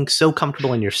being so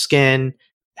comfortable in your skin,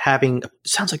 having,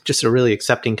 sounds like just a really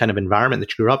accepting kind of environment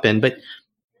that you grew up in, but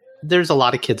there's a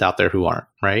lot of kids out there who aren't,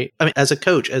 right? I mean, as a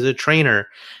coach, as a trainer,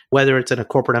 whether it's in a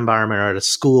corporate environment or at a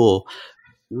school,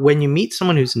 when you meet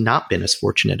someone who's not been as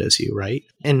fortunate as you, right?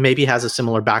 And maybe has a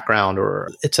similar background or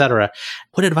et cetera,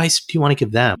 what advice do you want to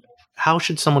give them? How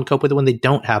should someone cope with it when they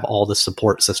don't have all the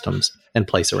support systems in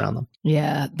place around them?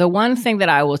 Yeah. The one thing that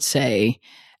I would say,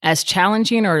 as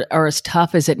challenging or as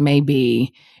tough as it may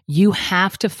be, you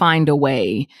have to find a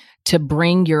way to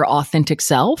bring your authentic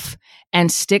self and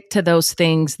stick to those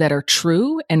things that are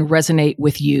true and resonate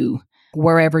with you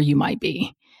wherever you might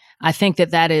be. I think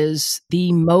that is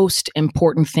the most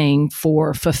important thing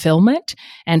for fulfillment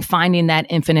and finding that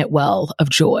infinite well of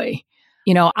joy.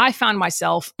 I found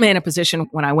myself in a position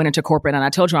when I went into corporate, and I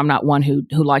told you I'm not one who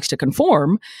likes to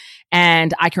conform.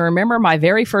 And I can remember my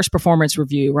very first performance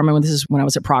review. This is when I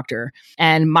was at Procter,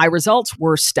 and my results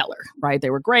were stellar, right? They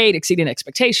were great, exceeding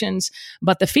expectations.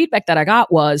 But the feedback that I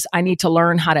got was I need to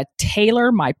learn how to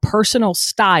tailor my personal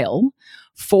style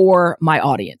for my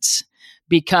audience.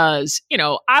 Because,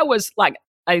 I was like,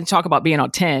 I talk about being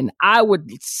on 10. I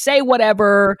would say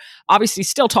whatever, obviously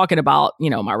still talking about,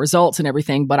 my results and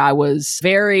everything, but I was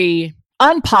very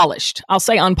unpolished. I'll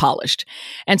say unpolished.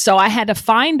 And so I had to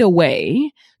find a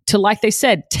way to, like they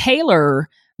said, tailor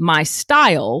my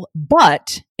style,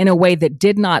 but in a way that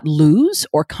did not lose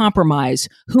or compromise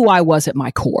who I was at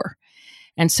my core.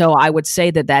 And so I would say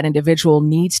that individual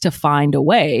needs to find a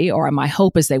way, or my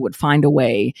hope is they would find a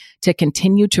way to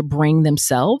continue to bring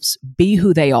themselves, be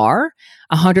who they are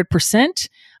 100%,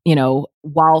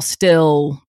 while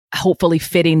still hopefully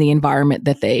fitting the environment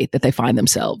that they find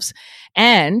themselves.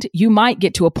 And you might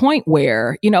get to a point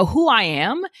where, who I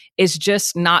am is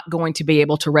just not going to be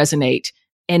able to resonate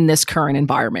in this current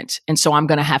environment. And so I'm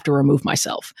going to have to remove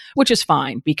myself, which is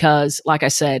fine because, like I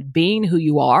said, being who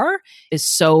you are is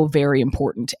so very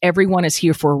important. Everyone is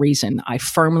here for a reason. I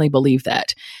firmly believe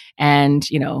that. And,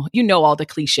 all the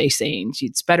cliche sayings,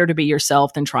 it's better to be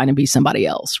yourself than trying to be somebody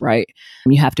else, right?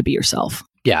 You have to be yourself.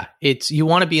 Yeah. You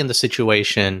want to be in the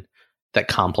situation that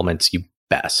complements you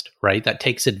best, right? That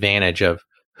takes advantage of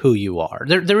who you are.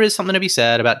 There is something to be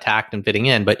said about tact and fitting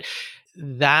in, but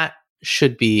that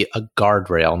should be a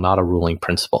guardrail, not a ruling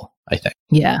principle, I think.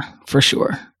 Yeah, for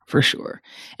sure. For sure.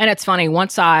 And it's funny,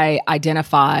 once I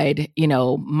identified,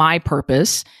 my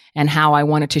purpose and how I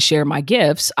wanted to share my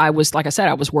gifts, I was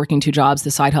working 2 jobs, the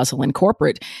side hustle and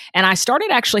corporate. And I started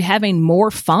actually having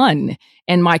more fun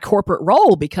in my corporate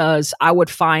role because I would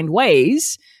find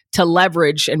ways to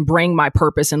leverage and bring my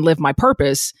purpose and live my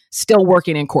purpose still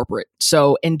working in corporate.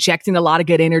 So injecting a lot of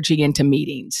good energy into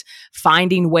meetings,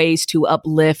 finding ways to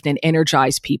uplift and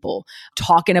energize people,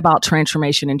 talking about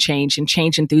transformation and change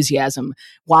enthusiasm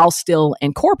while still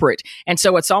in corporate. And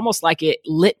so it's almost like it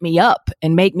lit me up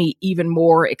and made me even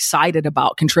more excited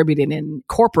about contributing in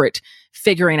corporate,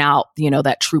 figuring out,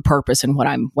 that true purpose and what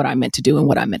I'm meant to do and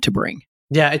what I'm meant to bring.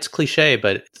 Yeah, it's cliche,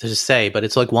 but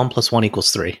it's like 1 + 1 =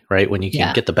 3, right? When you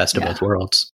can get the best of both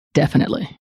worlds.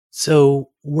 Definitely. So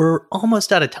we're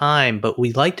almost out of time, but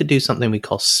we like to do something we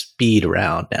call speed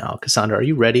round now. Cassandra, are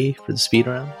you ready for the speed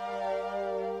round?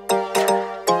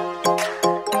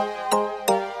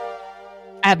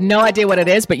 I have no idea what it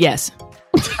is, but yes.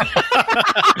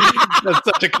 That's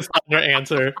such a Cassandra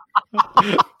answer.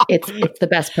 It's the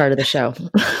best part of the show.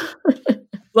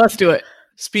 Let's do it.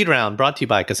 Speed round brought to you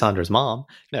by Cassandra's mom.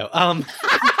 No,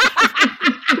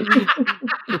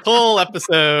 the full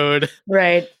episode.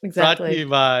 Right, exactly. Brought to you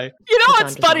by...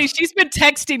 What's funny? She's been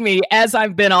texting me as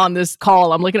I've been on this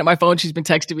call. I'm looking at my phone. She's been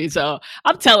texting me. So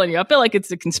I'm telling you, I feel like it's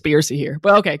a conspiracy here.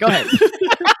 But okay, go ahead.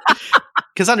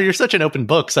 Cassandra, you're such an open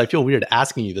book, so I feel weird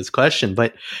asking you this question.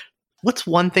 But what's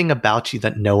one thing about you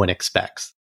that no one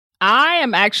expects? I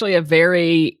am actually a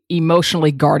very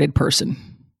emotionally guarded person.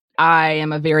 I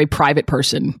am a very private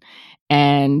person,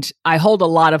 and I hold a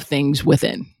lot of things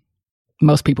within.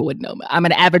 Most people would know. I'm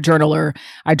an avid journaler.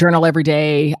 I journal every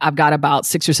day. I've got about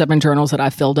 6 or 7 journals that I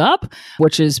filled up,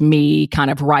 which is me kind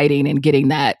of writing and getting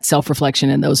that self-reflection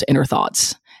and those inner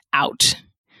thoughts out.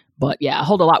 But yeah, I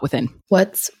hold a lot within.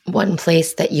 What's one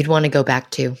place that you'd want to go back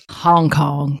to? Hong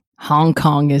Kong. Hong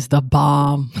Kong is the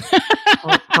bomb.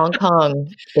 Hong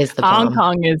Kong is the bomb. Hong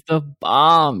Kong is the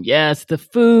bomb. Yes, the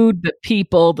food, the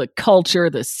people, the culture,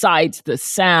 the sights, the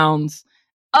sounds.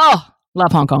 Oh,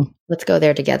 love Hong Kong. Let's go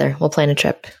there together. We'll plan a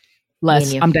trip.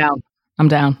 Les, I'm down. I'm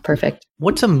down. Perfect.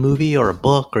 What's a movie or a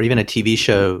book or even a TV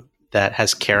show that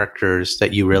has characters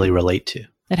that you really relate to?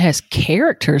 That has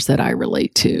characters that I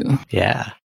relate to. Yeah.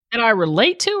 That I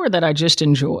relate to or that I just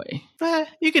enjoy?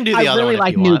 You can do the I other really one if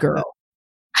like you New want. Girl.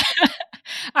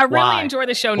 I really Why? enjoy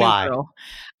the show Why? New Girl.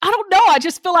 I don't know. I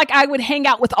just feel like I would hang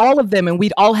out with all of them and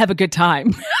we'd all have a good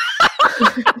time.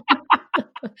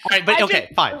 All right, but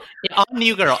okay, fine. On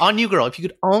New Girl, if you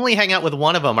could only hang out with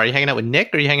one of them, are you hanging out with Nick,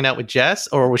 or are you hanging out with Jess,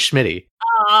 or with Schmitty?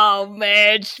 Oh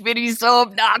man, Schmitty's so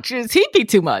obnoxious. He'd be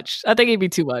too much. I think he'd be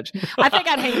too much. I think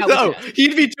I'd hang out with Jess.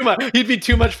 He'd be too much. He'd be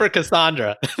too much for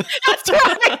Cassandra. That's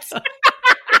right.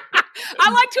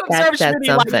 I like to observe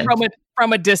Schmitty like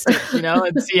from a distance,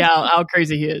 and see how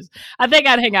crazy he is. I think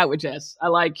I'd hang out with Jess. I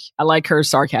like her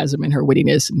sarcasm and her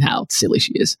wittiness and how silly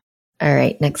she is. All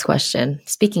right, next question.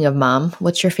 Speaking of mom,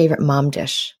 what's your favorite mom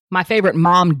dish? My favorite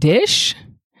mom dish?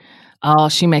 Oh,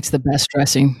 she makes the best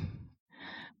dressing.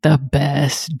 The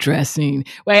best dressing.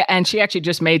 Wait, and she actually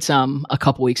just made some a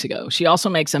couple weeks ago. She also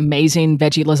makes amazing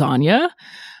veggie lasagna,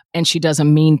 and she does a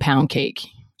mean pound cake.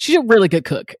 She's a really good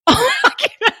cook.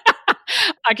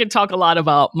 I can talk a lot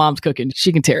about mom's cooking.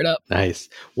 She can tear it up. Nice.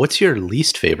 What's your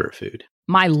least favorite food?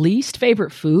 My least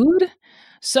favorite food?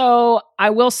 So I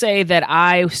will say that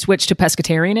I switched to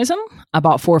pescatarianism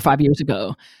about 4 or 5 years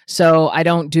ago. So I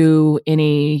don't do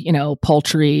any,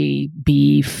 poultry,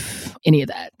 beef, any of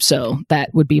that. So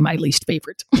that would be my least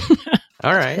favorite.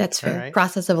 All right. That's fair. All right.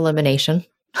 Process of elimination.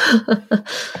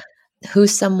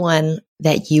 Who's someone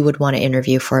that you would want to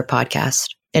interview for a podcast?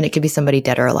 And it could be somebody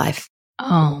dead or alive.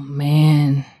 Oh,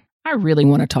 man. I really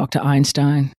want to talk to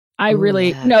Einstein.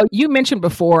 You mentioned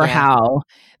before how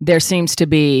there seems to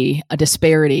be a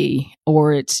disparity,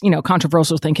 or it's,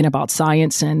 controversial thinking about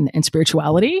science and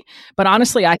spirituality. But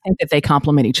honestly, I think that they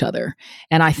complement each other.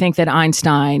 And I think that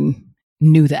Einstein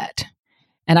knew that.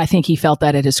 And I think he felt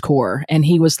that at his core. And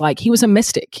he was a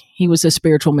mystic. He was a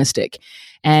spiritual mystic.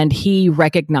 And he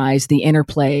recognized the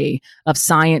interplay of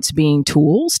science being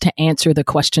tools to answer the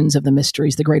questions of the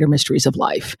mysteries, the greater mysteries of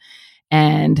life.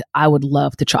 And I would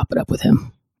love to chop it up with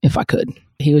him. If I could.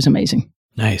 He was amazing.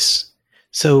 Nice.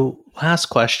 So last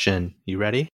question. You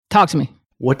ready? Talk to me.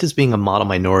 What does being a model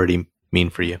minority mean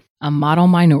for you? A model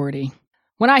minority.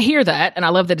 When I hear that, and I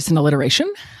love that it's an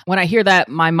alliteration, when I hear that,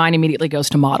 my mind immediately goes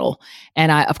to model.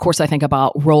 And I think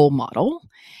about role model.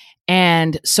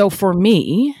 And so for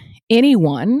me,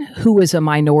 anyone who is a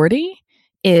minority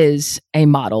is a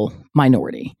model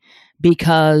minority,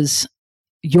 because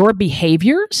your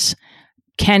behaviors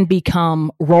can become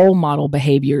role model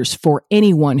behaviors for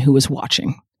anyone who is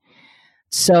watching.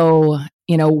 So,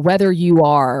 whether you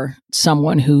are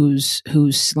someone who's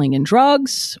slinging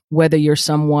drugs, whether you're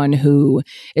someone who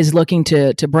is looking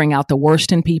to bring out the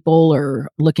worst in people or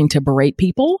looking to berate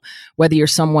people, whether you're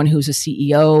someone who's a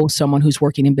CEO, someone who's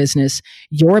working in business,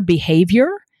 your behavior,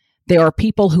 there are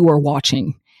people who are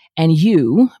watching, and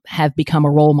you have become a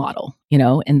role model,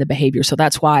 in the behavior. So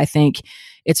that's why I think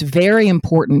it's very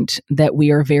important that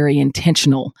we are very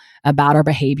intentional about our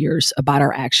behaviors, about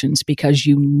our actions, because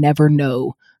you never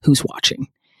know who's watching.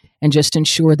 And just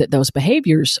ensure that those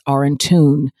behaviors are in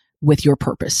tune with your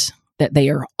purpose, that they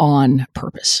are on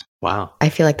purpose. Wow. I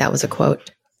feel like that was a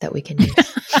quote that we can use.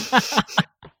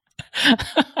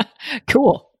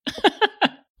 Cool.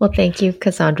 Well, thank you,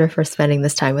 Cassandra, for spending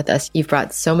this time with us. You've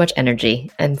brought so much energy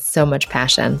and so much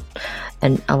passion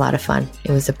and a lot of fun.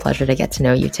 It was a pleasure to get to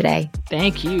know you today.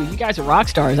 Thank you. You guys are rock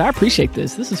stars. I appreciate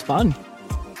this. This is fun.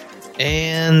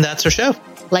 And that's our show.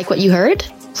 Like what you heard?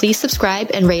 Please subscribe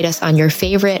and rate us on your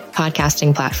favorite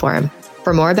podcasting platform.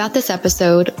 For more about this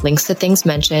episode, links to things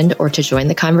mentioned, or to join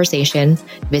the conversation,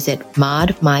 visit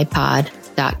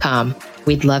modmypod.com.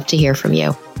 We'd love to hear from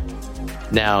you.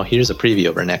 Now, here's a preview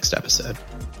of our next episode.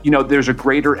 There's a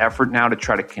greater effort now to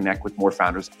try to connect with more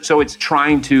founders. So it's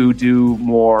trying to do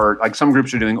more, like some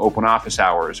groups are doing open office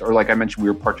hours, or like I mentioned, we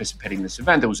were participating in this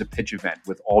event that was a pitch event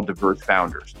with all diverse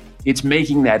founders. It's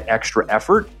making that extra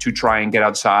effort to try and get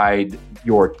outside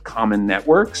your common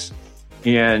networks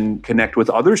and connect with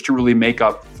others to really make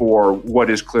up for what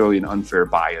is clearly an unfair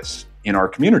bias in our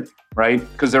community, right?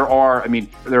 Because there are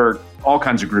all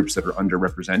kinds of groups that are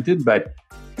underrepresented, but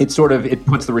it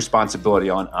puts the responsibility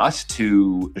on us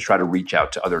to try to reach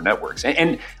out to other networks.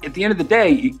 And at the end of the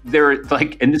day,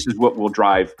 and this is what will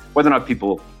drive whether or not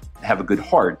people have a good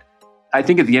heart. I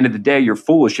think at the end of the day, you're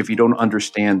foolish if you don't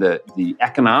understand the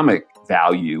economic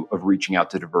value of reaching out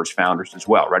to diverse founders as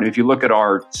well, right? If you look at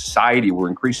our society, we're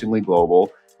increasingly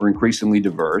global, we're increasingly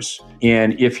diverse.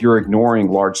 And if you're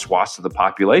ignoring large swaths of the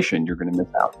population, you're going to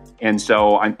miss out. And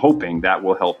so I'm hoping that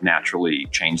will help naturally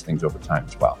change things over time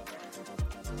as well.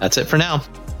 That's it for now.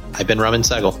 I've been Raman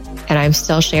Sehgal. And I'm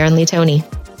still Sharon Lee Tony.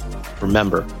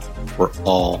 Remember, we're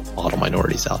all model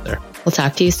minorities out there. We'll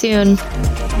talk to you soon.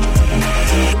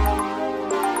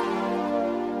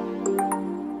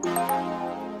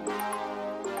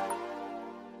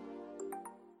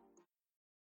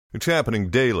 It's happening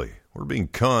daily. We're being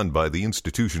conned by the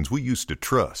institutions we used to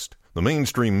trust. The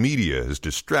mainstream media is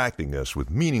distracting us with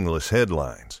meaningless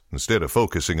headlines instead of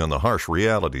focusing on the harsh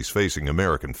realities facing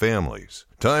American families.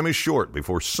 Time is short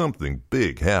before something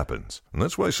big happens, and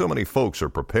that's why so many folks are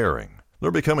preparing.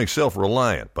 They're becoming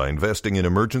self-reliant by investing in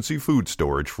emergency food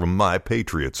storage from My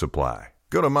Patriot Supply.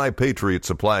 Go to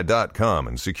MyPatriotSupply.com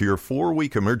and secure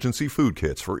 4-week emergency food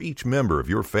kits for each member of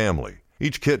your family.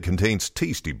 Each kit contains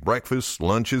tasty breakfasts,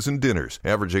 lunches, and dinners,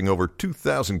 averaging over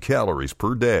 2,000 calories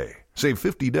per day. Save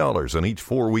 $50 on each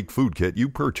 4-week food kit you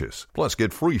purchase. Plus,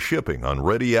 get free shipping on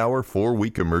Ready Hour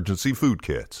 4-week emergency food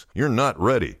kits. You're not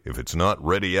ready if it's not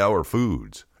Ready Hour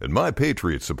Foods. At My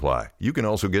Patriot Supply, you can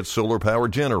also get solar power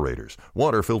generators,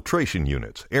 water filtration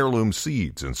units, heirloom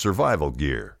seeds, and survival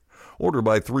gear. Order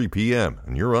by 3 p.m.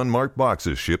 and your unmarked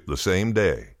boxes ship the same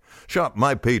day. Shop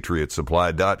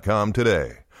MyPatriotSupply.com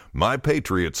today.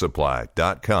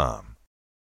 MyPatriotSupply.com.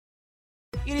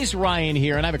 It is Ryan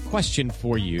here, and I have a question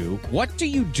for you. What do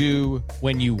you do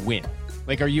when you win?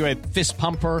 Like, are you a fist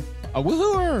pumper, a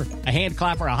woohooer, a hand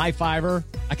clapper, a high fiver?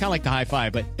 I kind of like the high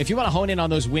five, but if you want to hone in on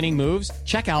those winning moves,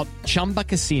 check out Chumba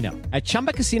Casino. At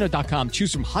ChumbaCasino.com,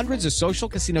 choose from hundreds of social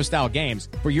casino-style games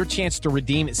for your chance to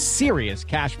redeem serious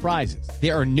cash prizes.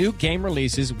 There are new game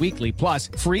releases weekly, plus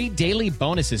free daily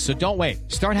bonuses. So don't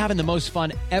wait. Start having the most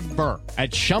fun ever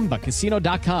at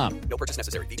ChumbaCasino.com. No purchase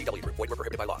necessary. VGW Group. Void where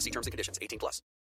prohibited by law. See terms and conditions. 18+.